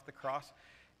taken down off the cross,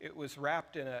 it was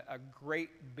wrapped in a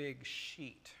great big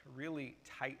sheet, really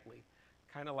tightly,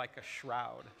 kind of like a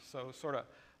shroud. So sort of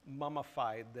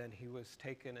mummified, then he was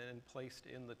taken and placed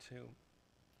in the tomb.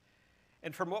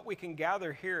 And from what we can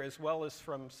gather here, as well as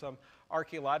from some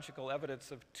archaeological evidence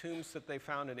of tombs that they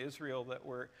found in Israel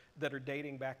that are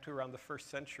dating back to around the 1st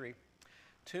century,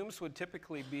 tombs would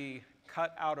typically be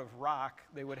cut out of rock.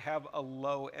 They would have a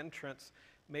low entrance,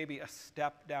 maybe a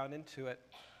step down into it,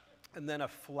 and then a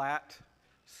flat,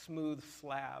 smooth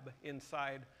slab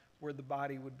inside where the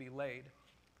body would be laid.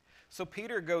 So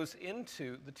Peter goes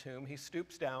into the tomb. He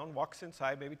stoops down, walks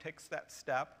inside, maybe takes that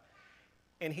step,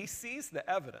 and he sees the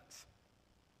evidence.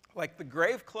 Like the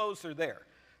grave clothes are there.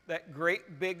 That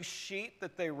great big sheet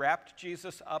that they wrapped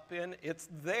Jesus up in, it's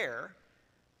there.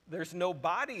 There's no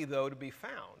body, though, to be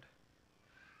found.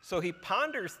 So he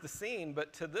ponders the scene,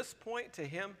 but to this point, to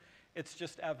him, it's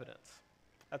just evidence.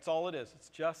 That's all it is. It's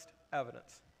just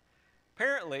evidence.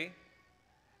 Apparently,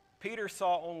 Peter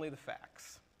saw only the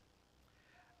facts.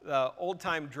 The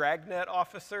old-time dragnet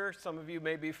officer, some of you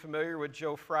may be familiar with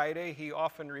Joe Friday. He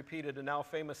often repeated a now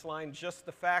famous line, "Just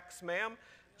the facts, ma'am,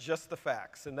 just the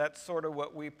facts." And that's sort of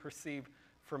what we perceive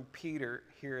from Peter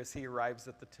here as he arrives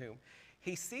at the tomb.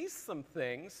 He sees some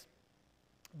things,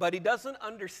 but he doesn't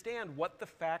understand what the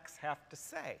facts have to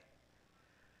say.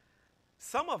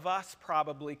 Some of us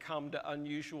probably come to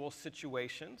unusual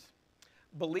situations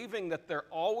believing that there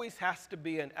always has to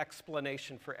be an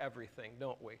explanation for everything,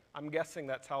 don't we? I'm guessing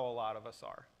that's how a lot of us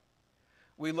are.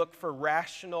 We look for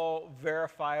rational,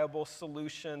 verifiable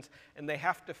solutions, and they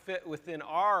have to fit within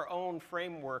our own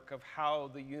framework of how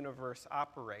the universe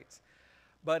operates.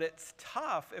 But it's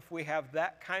tough if we have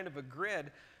that kind of a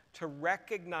grid to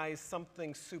recognize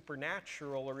something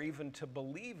supernatural or even to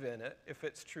believe in it if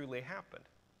it's truly happened.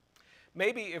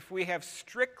 Maybe if we have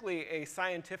strictly a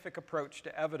scientific approach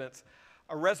to evidence,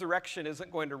 a resurrection isn't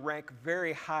going to rank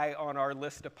very high on our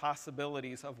list of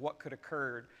possibilities of what could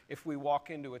occur if we walk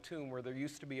into a tomb where there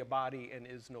used to be a body and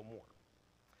is no more.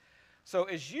 So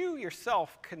as you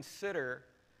yourself consider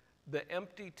the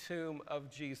empty tomb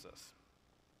of Jesus,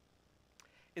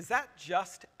 is that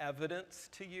just evidence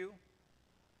to you?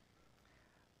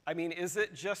 I mean, is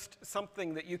it just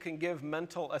something that you can give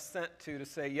mental assent to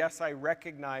say, yes, I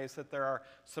recognize that there are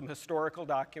some historical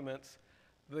documents,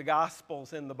 the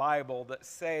Gospels in the Bible that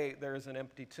say there's an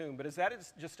empty tomb, but is that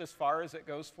just as far as it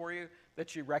goes for you,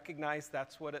 that you recognize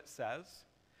that's what it says?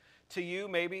 To you,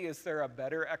 maybe, is there a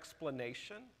better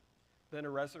explanation than a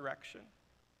resurrection?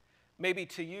 Maybe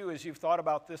to you, as you've thought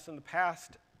about this in the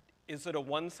past, is it a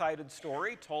one-sided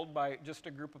story told by just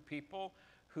a group of people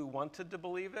who wanted to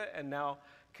believe it and now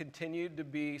continued to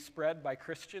be spread by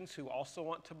Christians who also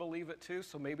want to believe it too?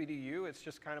 So maybe to you, it's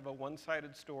just kind of a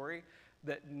one-sided story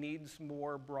that needs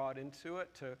more brought into it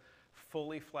to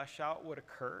fully flesh out what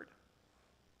occurred.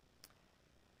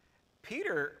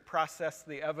 Peter processed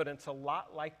the evidence a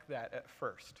lot like that at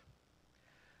first,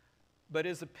 but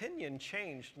his opinion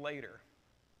changed later.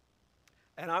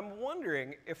 And I'm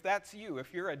wondering if that's you,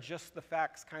 if you're a just the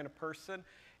facts kind of person,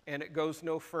 and it goes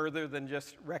no further than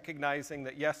just recognizing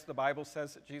that, yes, the Bible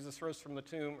says that Jesus rose from the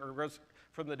tomb, or rose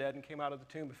from the dead and came out of the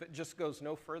tomb. If it just goes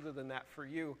no further than that for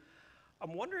you,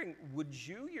 I'm wondering, would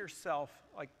you yourself,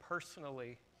 like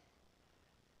personally,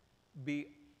 be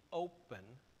open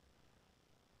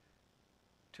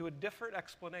to a different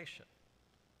explanation?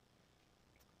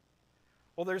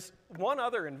 Well, there's one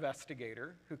other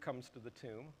investigator who comes to the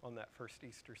tomb on that first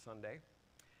Easter Sunday.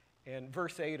 And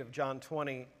verse 8 of John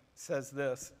 20 says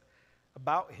this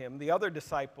about him: the other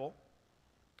disciple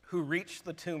who reached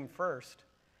the tomb first,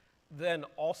 then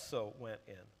also went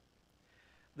in.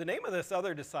 The name of this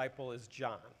other disciple is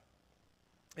John.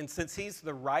 And since he's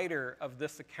the writer of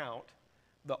this account,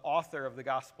 the author of the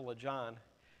Gospel of John,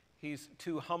 he's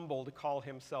too humble to call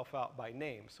himself out by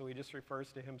name. So he just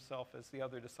refers to himself as the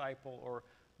other disciple, or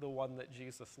the one that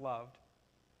Jesus loved.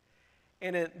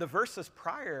 And in the verses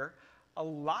prior, a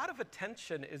lot of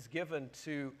attention is given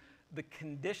to the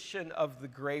condition of the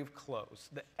grave clothes,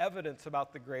 the evidence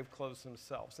about the grave clothes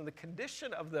themselves. And the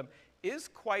condition of them is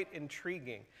quite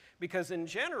intriguing because in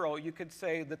general, you could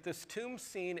say that this tomb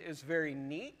scene is very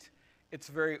neat, it's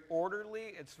very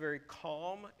orderly, it's very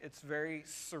calm, it's very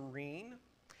serene.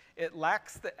 It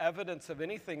lacks the evidence of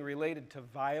anything related to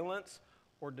violence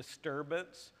or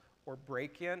disturbance or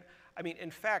break-in. I mean,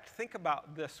 in fact, think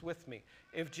about this with me.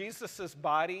 If Jesus'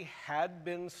 body had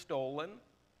been stolen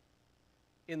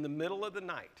in the middle of the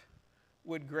night,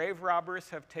 would grave robbers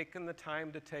have taken the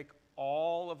time to take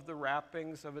all of the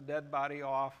wrappings of a dead body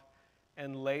off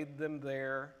and laid them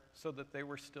there so that they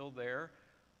were still there?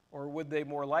 Or would they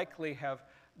more likely have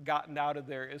gotten out of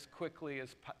there as quickly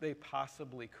as they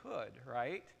possibly could,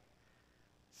 right?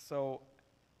 So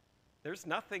there's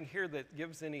nothing here that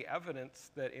gives any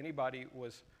evidence that anybody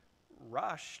was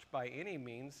rushed by any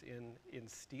means in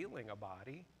stealing a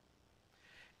body.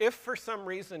 If for some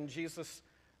reason Jesus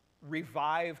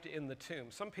revived in the tomb,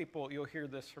 some people, you'll hear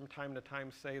this from time to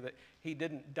time, say that he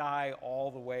didn't die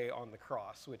all the way on the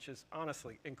cross, which is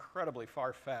honestly incredibly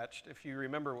far-fetched. If you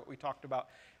remember what we talked about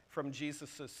from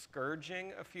Jesus'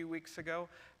 scourging a few weeks ago,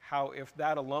 how if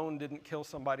that alone didn't kill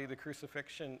somebody, the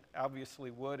crucifixion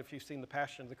obviously would. If you've seen The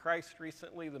Passion of the Christ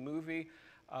recently, the movie,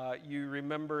 you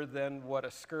remember then what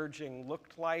a scourging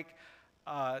looked like.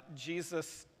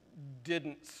 Jesus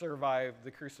didn't survive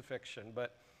the crucifixion,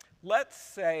 but let's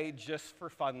say just for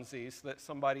funsies that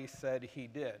somebody said he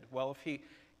did. Well,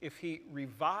 if he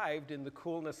revived in the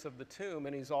coolness of the tomb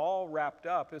and he's all wrapped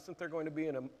up, isn't there going to be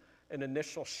an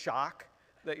initial shock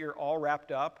that you're all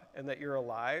wrapped up and that you're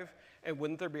alive? And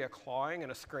wouldn't there be a clawing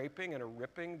and a scraping and a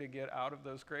ripping to get out of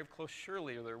those grave clothes?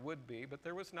 Surely there would be, but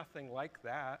there was nothing like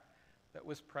that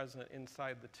was present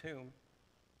inside the tomb.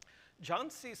 John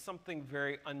sees something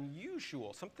very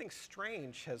unusual. Something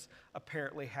strange has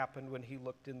apparently happened when he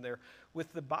looked in there.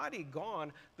 With the body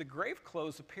gone, the grave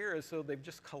clothes appear as though they've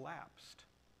just collapsed.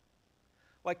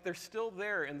 Like they're still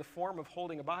there in the form of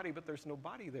holding a body, but there's no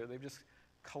body there. They've just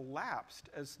collapsed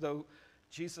as though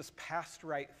Jesus passed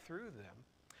right through them.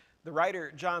 The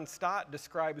writer John Stott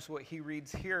describes what he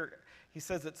reads here. He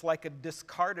says it's like a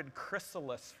discarded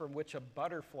chrysalis from which a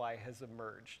butterfly has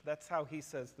emerged. That's how he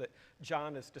says that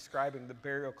John is describing the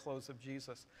burial clothes of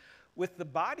Jesus. With the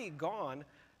body gone,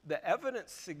 the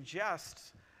evidence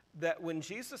suggests that when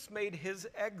Jesus made his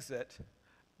exit,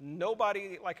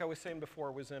 nobody, like I was saying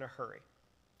before, was in a hurry.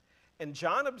 And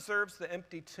John observes the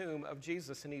empty tomb of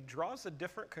Jesus, and he draws a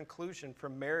different conclusion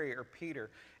from Mary or Peter.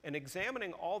 And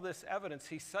examining all this evidence,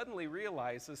 he suddenly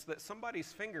realizes that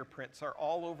somebody's fingerprints are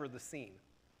all over the scene.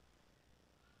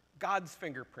 God's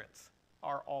fingerprints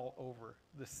are all over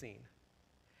the scene.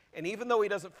 And even though he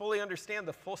doesn't fully understand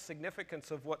the full significance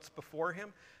of what's before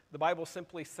him, the Bible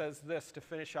simply says this to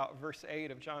finish out verse 8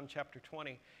 of John chapter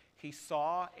 20. He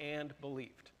saw and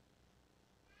believed.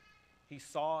 He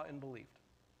saw and believed.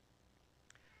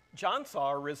 John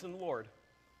saw a risen Lord.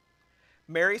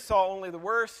 Mary saw only the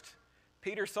worst.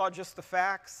 Peter saw just the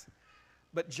facts.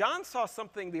 But John saw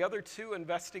something the other two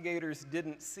investigators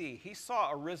didn't see. He saw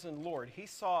a risen Lord. He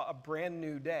saw a brand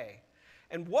new day.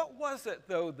 And what was it,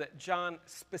 though, that John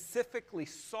specifically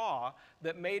saw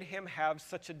that made him have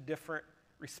such a different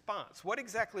response? What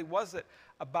exactly was it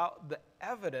about the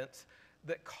evidence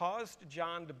that caused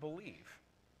John to believe?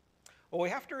 Well, we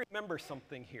have to remember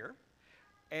something here.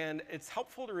 And it's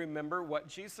helpful to remember what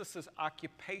Jesus'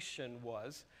 occupation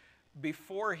was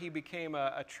before he became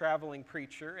a traveling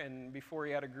preacher and before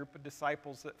he had a group of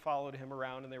disciples that followed him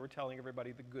around and they were telling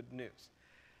everybody the good news.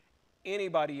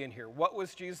 Anybody in here, what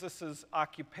was Jesus'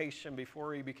 occupation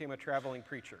before he became a traveling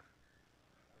preacher?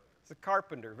 He's a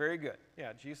carpenter. Very good.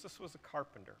 Yeah, Jesus was a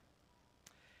carpenter.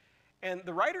 And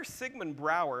the writer Sigmund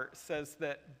Bauer says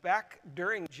that back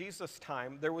during Jesus'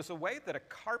 time, there was a way that a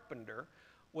carpenter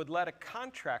would let a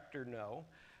contractor know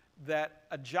that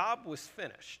a job was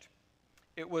finished.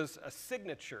 It was a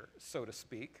signature, so to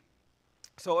speak.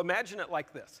 So imagine it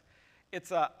like this.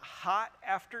 It's a hot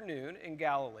afternoon in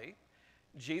Galilee.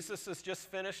 Jesus has just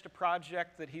finished a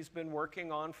project that he's been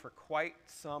working on for quite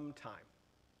some time.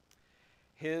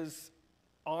 His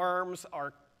arms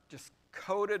are just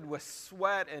coated with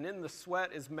sweat, and in the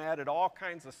sweat is matted all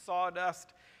kinds of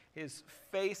sawdust. His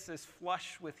face is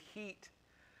flush with heat.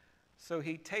 So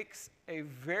he takes a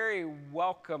very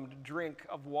welcomed drink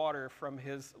of water from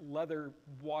his leather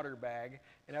water bag,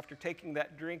 and after taking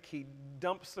that drink, he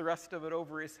dumps the rest of it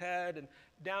over his head and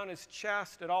down his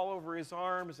chest and all over his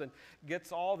arms and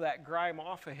gets all that grime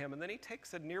off of him. And then he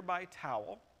takes a nearby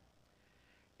towel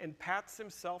and pats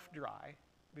himself dry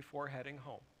before heading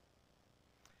home.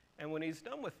 And when he's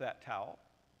done with that towel,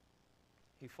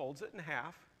 he folds it in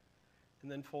half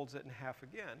and then folds it in half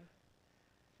again,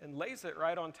 and lays it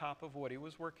right on top of what he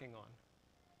was working on.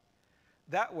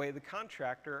 That way, the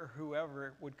contractor or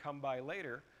whoever would come by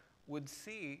later would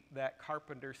see that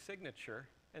carpenter's signature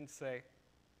and say,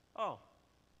 oh,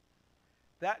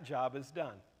 that job is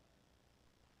done.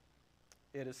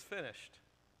 It is finished.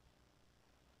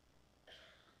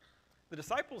 The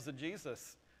disciples of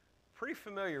Jesus, pretty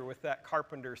familiar with that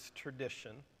carpenter's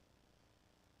tradition.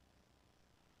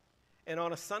 And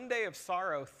on a Sunday of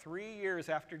sorrow, 3 years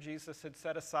after Jesus had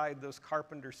set aside those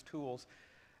carpenter's tools,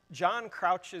 John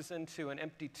crouches into an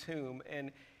empty tomb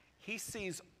and he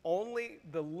sees only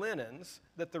the linens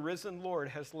that the risen Lord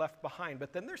has left behind.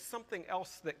 But then there's something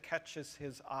else that catches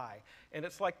his eye, and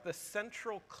it's like the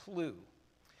central clue.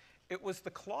 It was the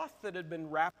cloth that had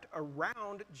been wrapped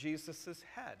around Jesus'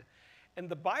 head. And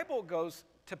the Bible goes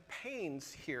to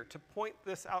pains here to point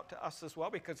this out to us as well,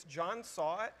 because John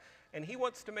saw it, and he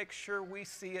wants to make sure we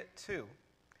see it too.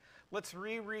 Let's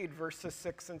reread verses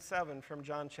 6 and 7 from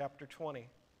John chapter 20.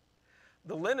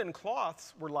 The linen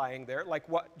cloths were lying there, like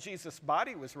what Jesus'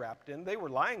 body was wrapped in. They were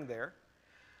lying there.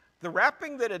 The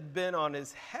wrapping that had been on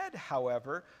his head,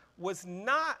 however, was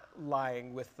not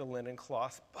lying with the linen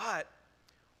cloths, but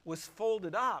was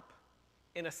folded up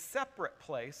in a separate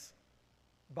place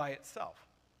by itself.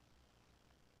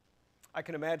 I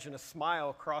can imagine a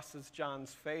smile crosses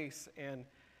John's face, and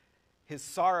his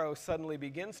sorrow suddenly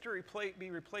begins to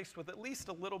be replaced with at least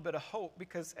a little bit of hope,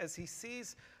 because as he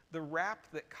sees the wrap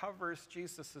that covers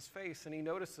Jesus' face, and he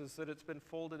notices that it's been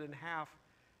folded in half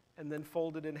and then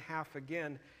folded in half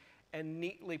again and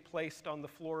neatly placed on the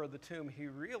floor of the tomb, he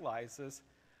realizes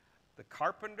the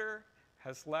carpenter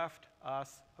has left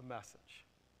us a message.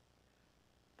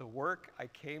 The work I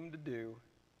came to do,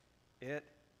 it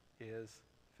is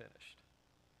finished.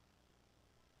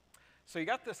 So you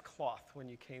got this cloth when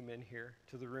you came in here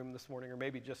to the room this morning, or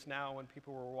maybe just now when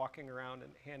people were walking around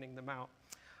and handing them out.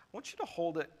 I want you to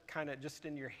hold it kind of just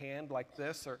in your hand like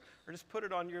this, or just put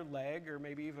it on your leg, or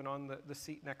maybe even on the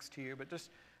seat next to you, but just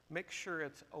make sure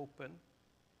it's open.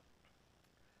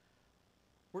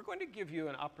 We're going to give you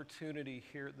an opportunity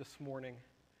here this morning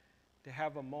to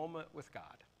have a moment with God.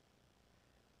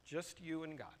 Just you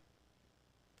and God.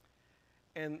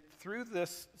 And through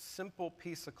this simple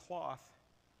piece of cloth,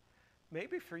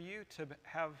 maybe for you to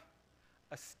have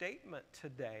a statement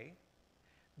today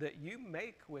that you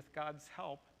make with God's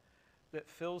help that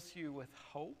fills you with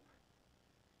hope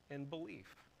and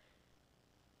belief.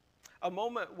 A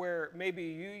moment where maybe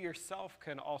you yourself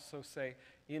can also say,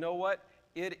 you know what?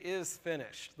 It is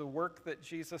finished. The work that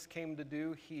Jesus came to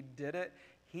do, he did it.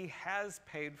 He has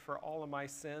paid for all of my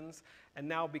sins. And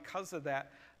now because of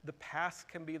that, the past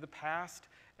can be the past,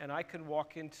 and I can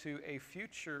walk into a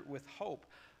future with hope.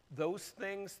 Those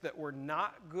things that were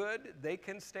not good, they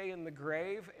can stay in the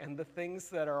grave, and the things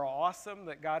that are awesome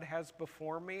that God has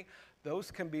before me,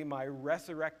 those can be my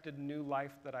resurrected new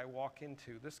life that I walk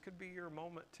into. This could be your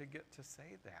moment to get to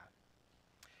say that.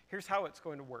 Here's how it's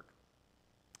going to work.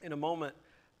 In a moment,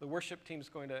 the worship team's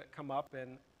going to come up,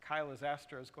 and Kyla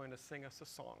Zastra is going to sing us a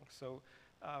song. So,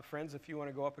 friends, if you want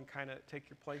to go up and kind of take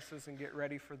your places and get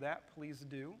ready for that, please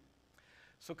do.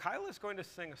 So Kyla is going to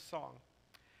sing a song.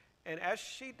 And as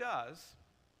she does,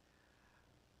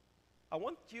 I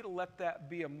want you to let that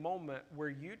be a moment where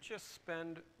you just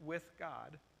spend with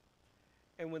God.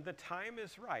 And when the time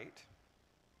is right,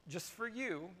 just for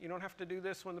you, you don't have to do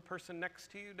this when the person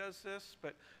next to you does this,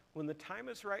 but when the time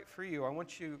is right for you, I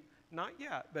want you, not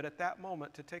yet, but at that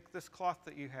moment, to take this cloth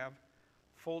that you have,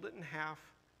 fold it in half,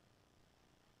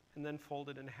 and then fold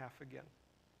it in half again.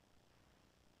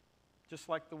 Just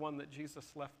like the one that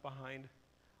Jesus left behind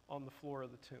on the floor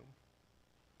of the tomb.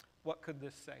 What could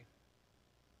this say?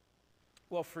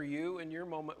 Well, for you in your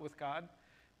moment with God,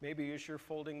 maybe as you're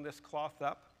folding this cloth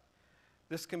up,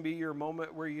 this can be your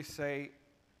moment where you say,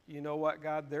 you know what,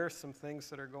 God, there are some things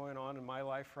that are going on in my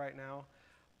life right now.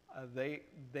 They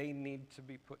need to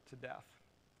be put to death.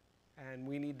 And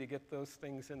we need to get those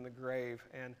things in the grave.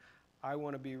 And I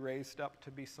want to be raised up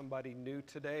to be somebody new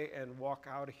today and walk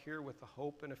out of here with a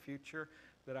hope and a future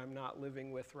that I'm not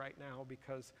living with right now,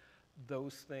 because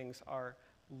those things are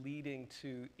leading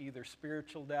to either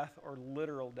spiritual death or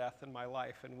literal death in my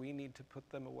life, and we need to put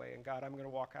them away. And God, I'm going to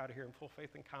walk out of here in full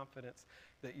faith and confidence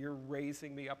that you're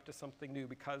raising me up to something new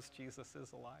because Jesus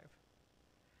is alive.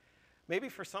 Maybe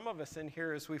for some of us in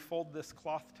here, as we fold this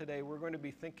cloth today, we're going to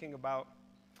be thinking about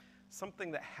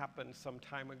something that happened some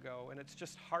time ago, and it's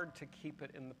just hard to keep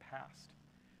it in the past.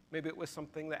 Maybe it was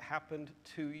something that happened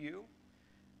to you.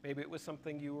 Maybe it was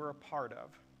something you were a part of.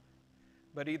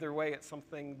 But either way, it's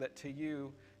something that to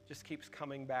you just keeps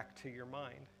coming back to your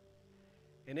mind.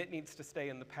 And it needs to stay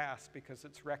in the past because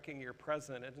it's wrecking your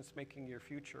present and it's making your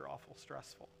future awful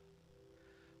stressful.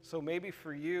 So maybe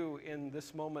for you in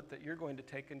this moment that you're going to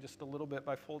take in just a little bit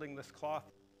by folding this cloth,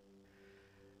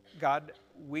 God,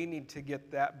 we need to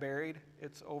get that buried.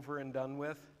 It's over and done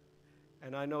with.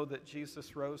 And I know that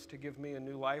Jesus rose to give me a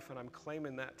new life, and I'm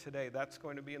claiming that today. That's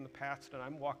going to be in the past, and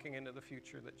I'm walking into the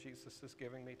future that Jesus is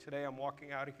giving me. Today I'm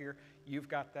walking out of here. You've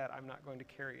got that. I'm not going to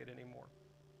carry it anymore.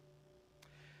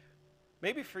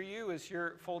 Maybe for you, as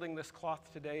you're folding this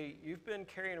cloth today, you've been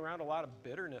carrying around a lot of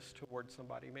bitterness towards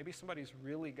somebody. Maybe somebody's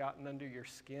really gotten under your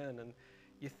skin, and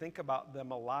you think about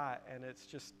them a lot, and it's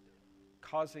just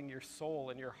causing your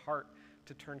soul and your heart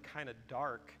to turn kind of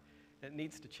dark. It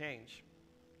needs to change.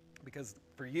 Because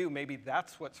for you, maybe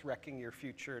that's what's wrecking your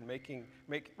future and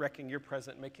wrecking your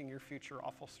present, making your future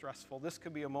awful stressful. This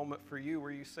could be a moment for you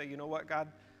where you say, you know what,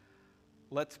 God?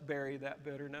 Let's bury that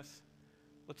bitterness.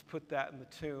 Let's put that in the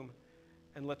tomb.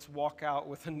 And let's walk out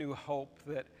with a new hope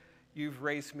that you've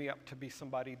raised me up to be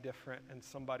somebody different and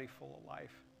somebody full of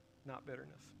life, not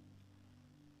bitterness.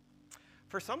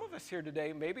 For some of us here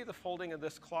today, maybe the folding of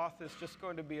this cloth is just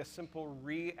going to be a simple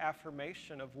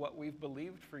reaffirmation of what we've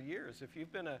believed for years. If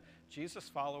you've been a Jesus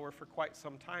follower for quite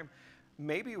some time,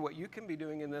 maybe what you can be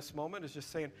doing in this moment is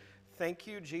just saying, thank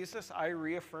you, Jesus. I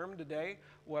reaffirm today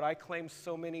what I claimed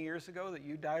so many years ago, that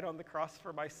you died on the cross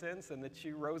for my sins and that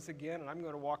you rose again. And I'm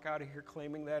going to walk out of here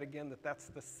claiming that again, that that's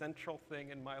the central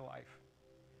thing in my life.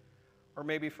 Or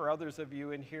maybe for others of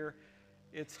you in here,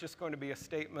 it's just going to be a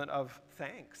statement of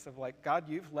thanks, of like, God,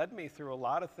 you've led me through a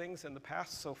lot of things in the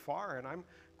past so far, and I'm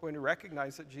going to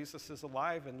recognize that Jesus is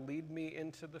alive and lead me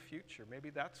into the future. Maybe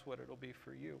that's what it'll be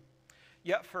for you.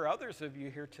 Yet for others of you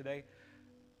here today,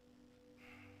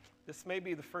 this may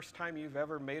be the first time you've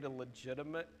ever made a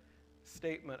legitimate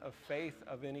statement of faith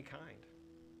of any kind.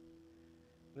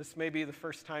 This may be the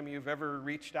first time you've ever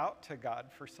reached out to God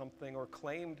for something or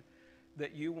claimed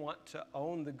that you want to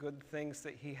own the good things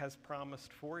that he has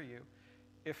promised for you.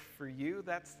 If for you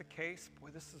that's the case,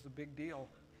 boy, this is a big deal.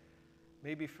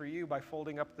 Maybe for you, by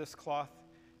folding up this cloth,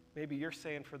 maybe you're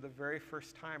saying for the very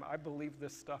first time, I believe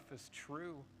this stuff is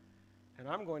true, and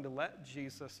I'm going to let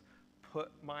Jesus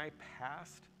put my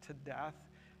past to death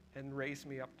and raise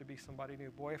me up to be somebody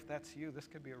new. Boy, if that's you, this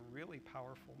could be a really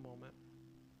powerful moment.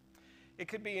 It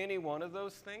could be any one of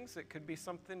those things. It could be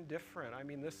something different. I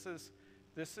mean, this is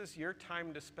your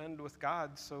time to spend with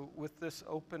God. So with this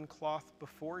open cloth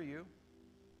before you,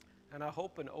 and I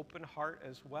hope an open heart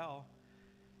as well,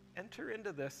 enter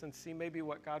into this and see maybe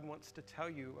what God wants to tell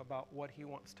you about what he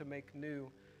wants to make new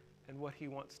and what he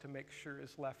wants to make sure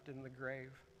is left in the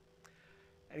grave.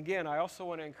 And again, I also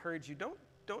want to encourage you, don't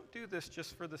do this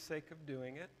just for the sake of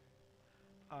doing it.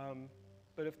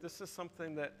 But if this is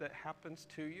something that happens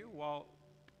to you while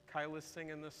Kyla's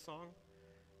singing this song,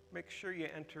 make sure you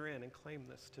enter in and claim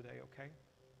this today, okay?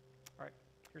 All right,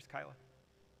 here's Kyla.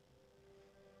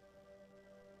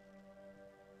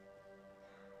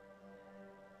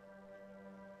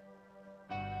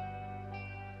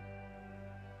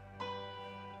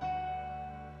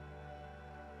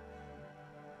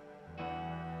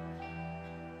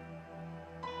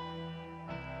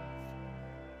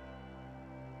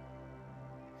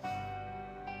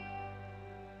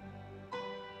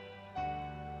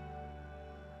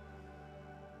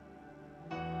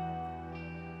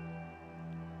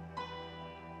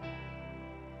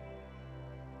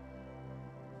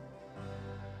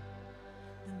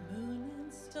 The moon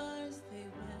and stars they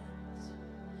wept,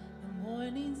 the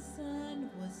morning sun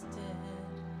was dead,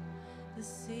 the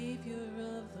Savior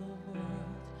of the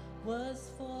world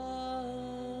was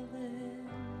fallen,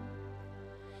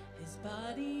 his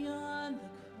body on the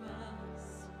cross,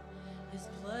 his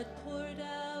blood poured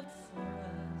out for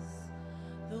us,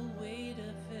 the weight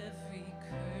of every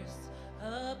curse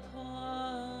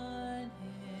upon him.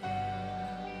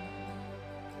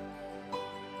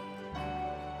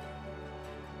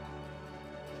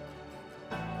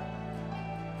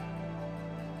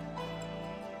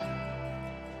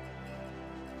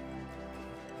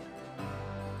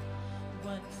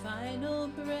 One final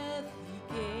breath he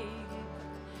gave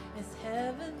as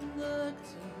heaven looked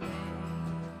away.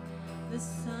 The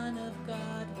Son of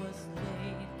God was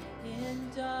laid in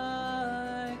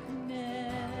darkness.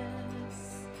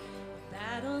 A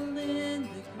battle in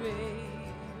the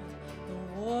grave, the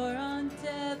war on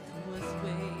death was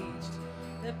waged.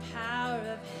 The power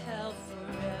of hell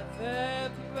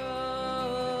forever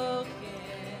broken.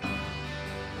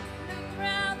 The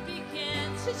ground began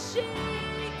to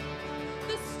shake.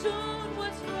 The stone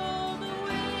was rolled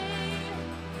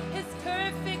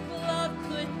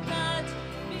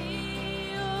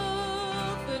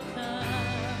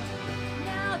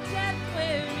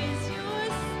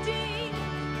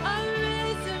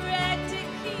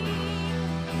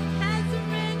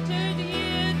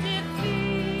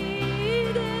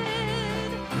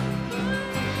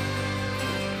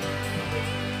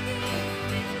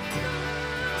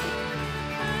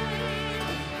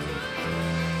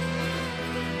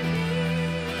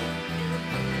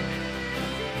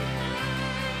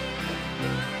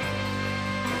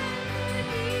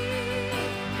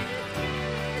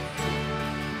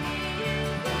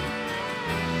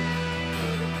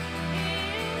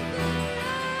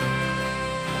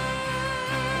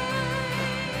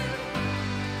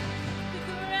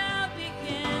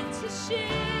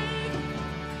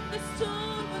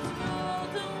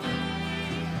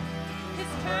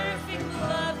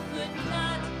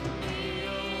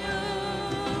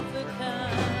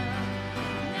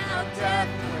death,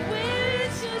 where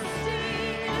is your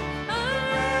sting? A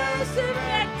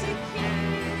resurrected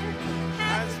King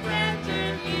has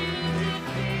rendered you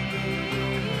defeated.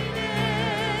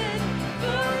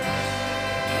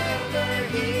 Forever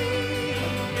He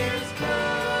is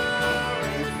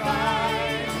glorified.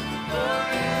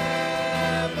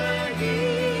 Forever He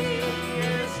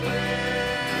is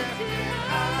lifted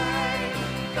high.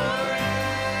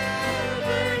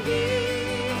 Forever He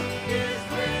is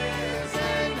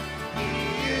risen. He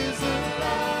is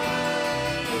alive.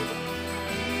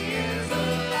 He is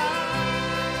alive.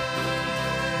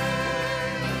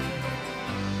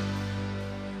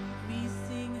 We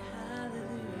sing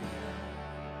hallelujah.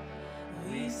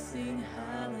 We sing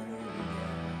hallelujah.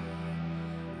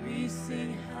 We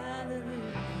sing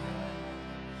hallelujah.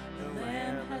 The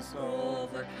Lamb has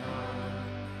overcome.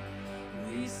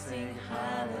 We sing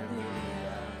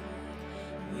hallelujah.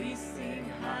 We sing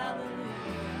hallelujah.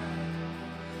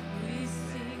 We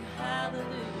sing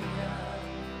hallelujah.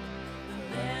 The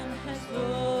Lamb has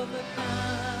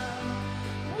overcome.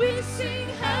 We sing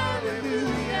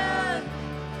hallelujah.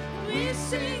 We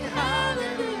sing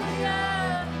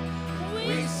hallelujah.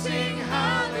 We sing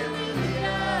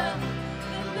hallelujah.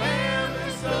 The Lamb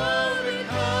has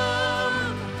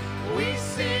overcome. We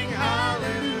sing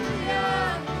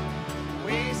hallelujah.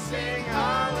 We sing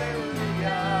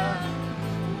hallelujah.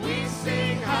 We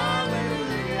sing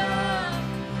hallelujah.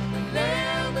 The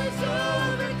Lamb has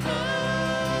overcome.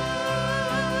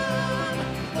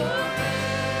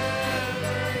 Forever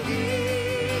He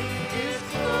is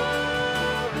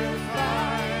glorified.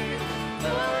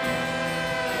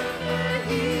 Forever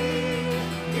He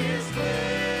is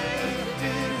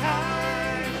lifted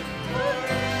high.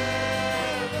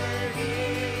 Forever He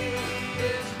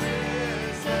is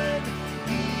risen.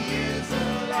 He is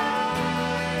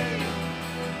alive.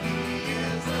 He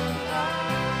is alive.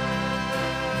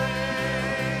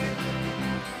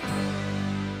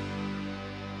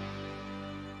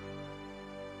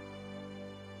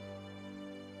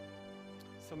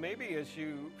 So maybe as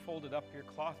you folded up your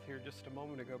cloth here just a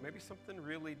moment ago, maybe something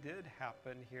really did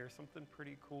happen here, something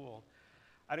pretty cool.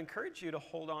 I'd encourage you to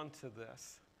hold on to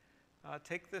this.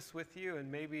 Take this with you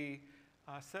and maybe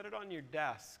set it on your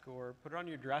desk or put it on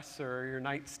your dresser or your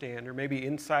nightstand or maybe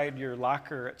inside your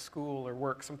locker at school or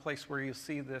work, someplace where you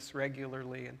see this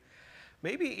regularly. And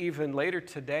maybe even later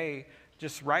today,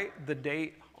 just write the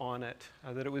date on it,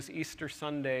 that it was Easter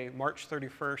Sunday, March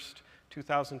 31st,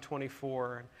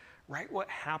 2024. And write what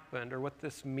happened or what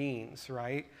this means,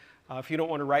 right? If you don't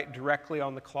want to write directly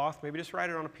on the cloth, maybe just write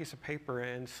it on a piece of paper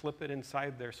and slip it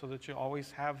inside there so that you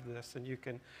always have this and you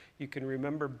can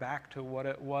remember back to what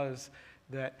it was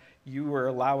that you were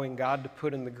allowing God to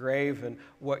put in the grave and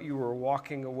what you were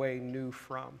walking away new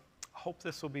from. I hope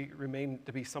this will remain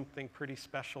to be something pretty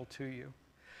special to you.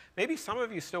 Maybe some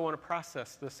of you still want to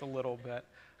process this a little bit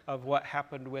of what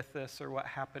happened with this or what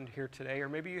happened here today, or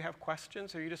maybe you have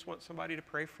questions or you just want somebody to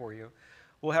pray for you.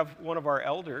 We'll have one of our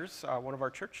elders, one of our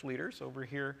church leaders over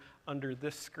here under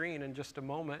this screen in just a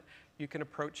moment. You can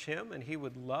approach him and he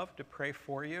would love to pray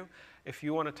for you. If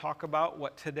you want to talk about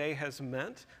what today has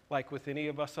meant, like with any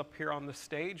of us up here on the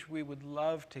stage, we would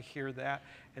love to hear that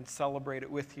and celebrate it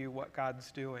with you, what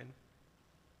God's doing.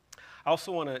 I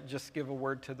also want to just give a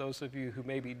word to those of you who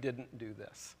maybe didn't do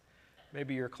this.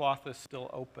 Maybe your cloth is still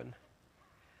open.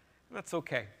 That's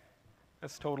okay.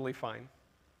 That's totally fine.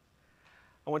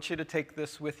 I want you to take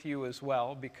this with you as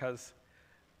well because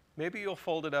maybe you'll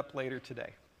fold it up later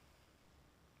today.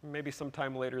 Maybe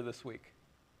sometime later this week.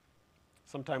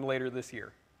 Sometime later this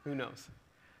year. Who knows?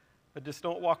 But just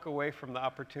don't walk away from the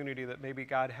opportunity that maybe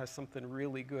God has something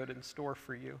really good in store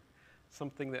for you.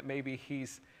 Something that maybe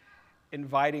He's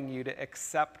inviting you to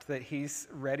accept that He's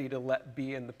ready to let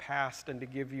be in the past and to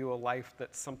give you a life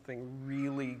that's something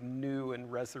really new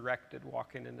and resurrected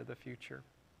walking into the future.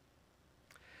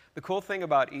 The cool thing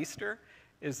about Easter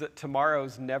is that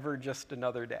tomorrow's never just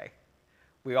another day.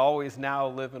 We always now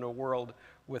live in a world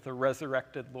with a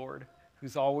resurrected Lord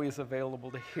who's always available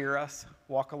to hear us,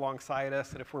 walk alongside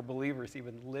us, and if we're believers,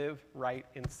 even live right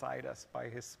inside us by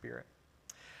His Spirit.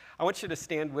 I want you to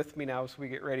stand with me now as we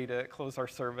get ready to close our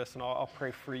service, and I'll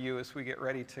pray for you as we get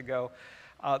ready to go.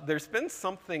 There's been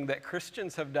something that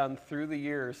Christians have done through the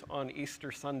years on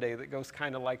Easter Sunday that goes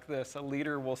kind of like this. A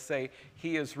leader will say,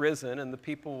 "He is risen," and the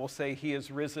people will say, "He is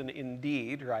risen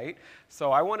indeed," right?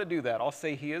 So I want to do that. I'll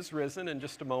say, "He is risen" in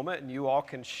just a moment, and you all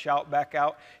can shout back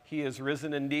out, "He is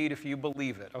risen indeed," if you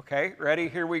believe it, okay? Ready?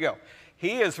 Here we go.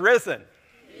 He is risen.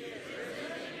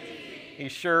 He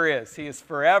sure is. He is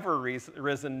forever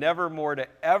risen, never more to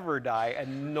ever die,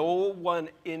 and no one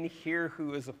in here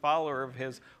who is a follower of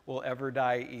His will ever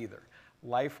die either.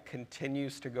 life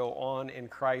continues to go on in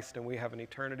Christ, and we have an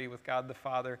eternity with God the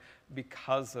Father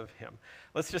because of him.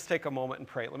 Let's just take a moment and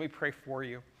pray. Let me pray for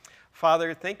you.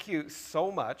 Father, thank you so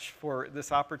much for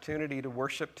this opportunity to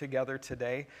worship together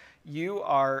today. You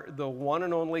are the one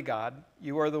and only God.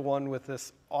 You are the one with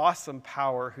this awesome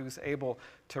power who's able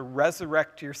to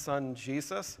resurrect your Son,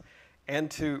 Jesus, and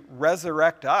to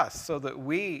resurrect us so that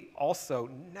we also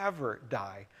never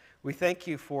die. We thank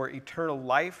you for eternal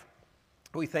life.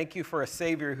 We thank you for a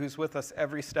Savior who's with us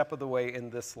every step of the way in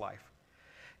this life.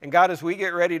 And God, as we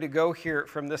get ready to go here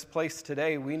from this place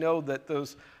today, we know that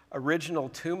those original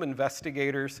tomb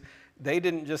investigators, they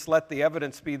didn't just let the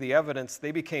evidence be the evidence.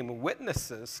 They became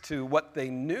witnesses to what they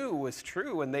knew was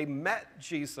true, and they met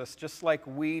Jesus just like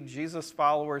we, Jesus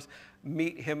followers,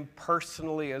 meet him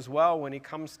personally as well when he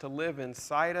comes to live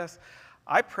inside us.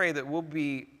 I pray that we'll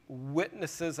be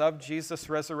witnesses of Jesus'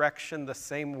 resurrection the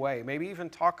same way. Maybe even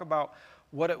talk about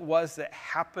what it was that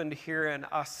happened here in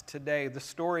us today, the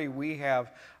story we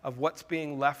have of what's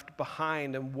being left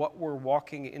behind and what we're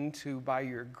walking into by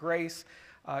your grace.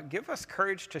 Give us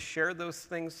courage to share those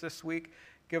things this week.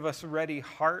 Give us ready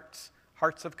hearts,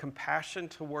 hearts of compassion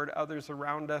toward others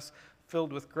around us,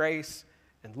 filled with grace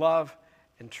and love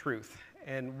and truth.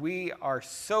 And we are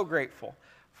so grateful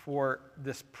for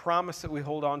this promise that we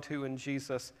hold on to in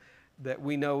Jesus, that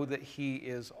we know that he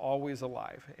is always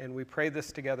alive. And we pray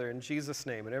this together in Jesus'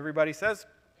 name. And everybody says,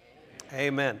 Amen.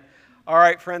 Amen. All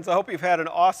right, friends, I hope you've had an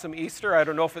awesome Easter. I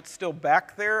don't know if it's still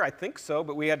back there. I think so,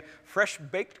 but we had fresh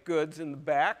baked goods in the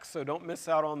back, so don't miss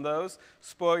out on those.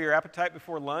 Spoil your appetite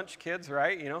before lunch, kids,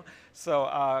 right? You know,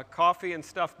 so coffee and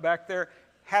stuff back there.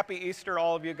 Happy Easter,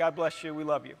 all of you. God bless you. We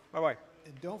love you. Bye-bye.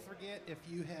 And don't forget, if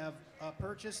you have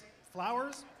purchased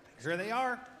flowers, here they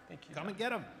are. Thank you. Come and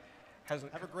get them. Have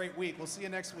Have a great week. We'll see you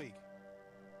next week.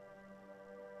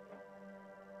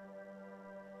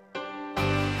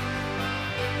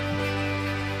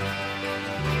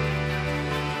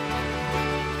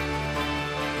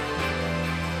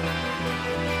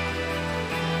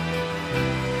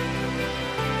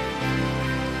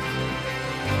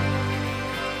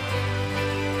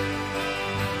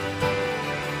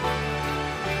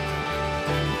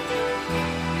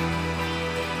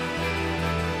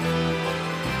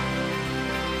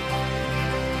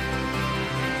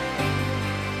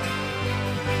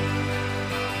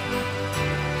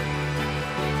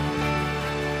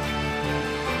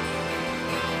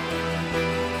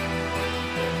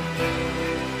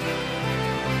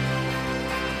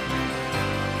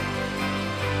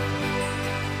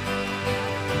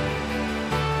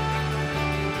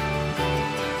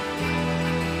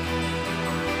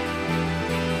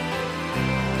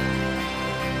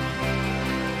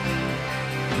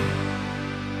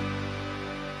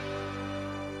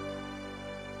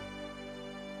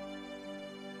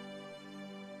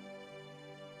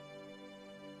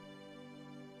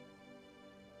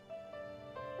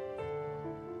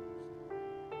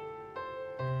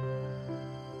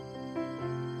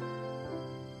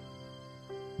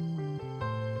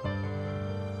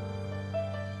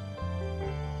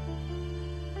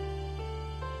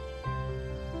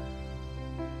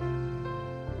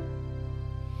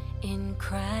 In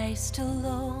Christ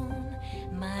alone,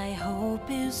 my hope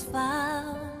is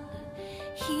found.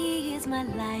 He is my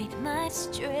light, my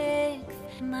strength,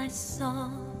 my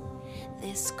song.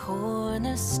 This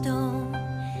cornerstone,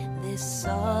 this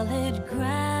solid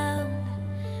ground,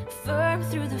 firm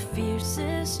through the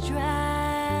fiercest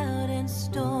drought and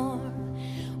storm.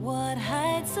 What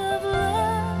heights of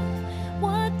love,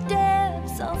 what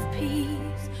depths of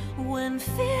peace, when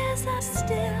fears are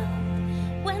still,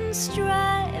 when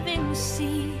striving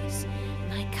cease.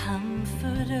 My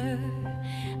comforter,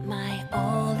 my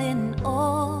all in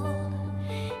all,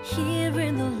 here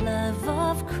in the love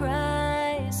of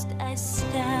Christ I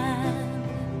stand.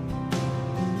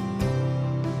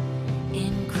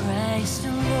 In Christ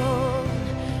alone,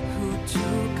 who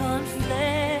took on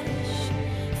flesh,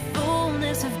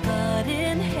 fullness of God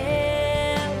in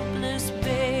helpless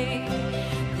babe,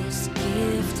 this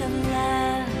gift of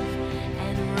love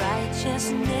and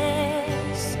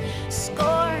righteousness,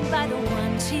 scorned by the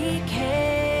ones he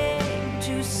came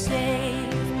to save,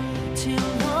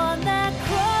 till on that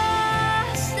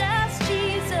cross as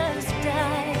Jesus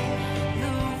died,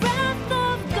 the wrath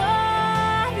of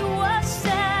God was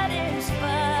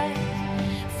satisfied.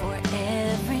 For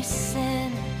every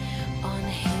sin on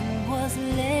him was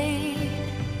laid,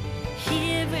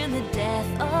 here in the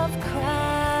death of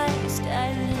Christ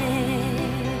I live.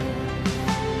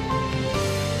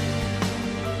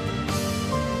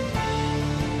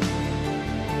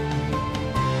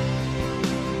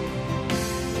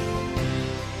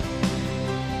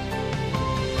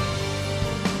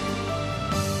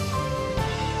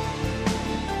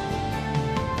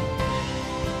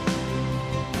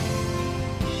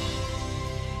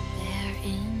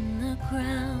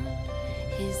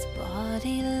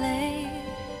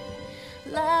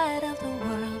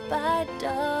 that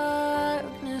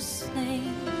darkness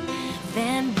slain,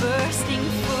 then bursting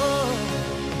forth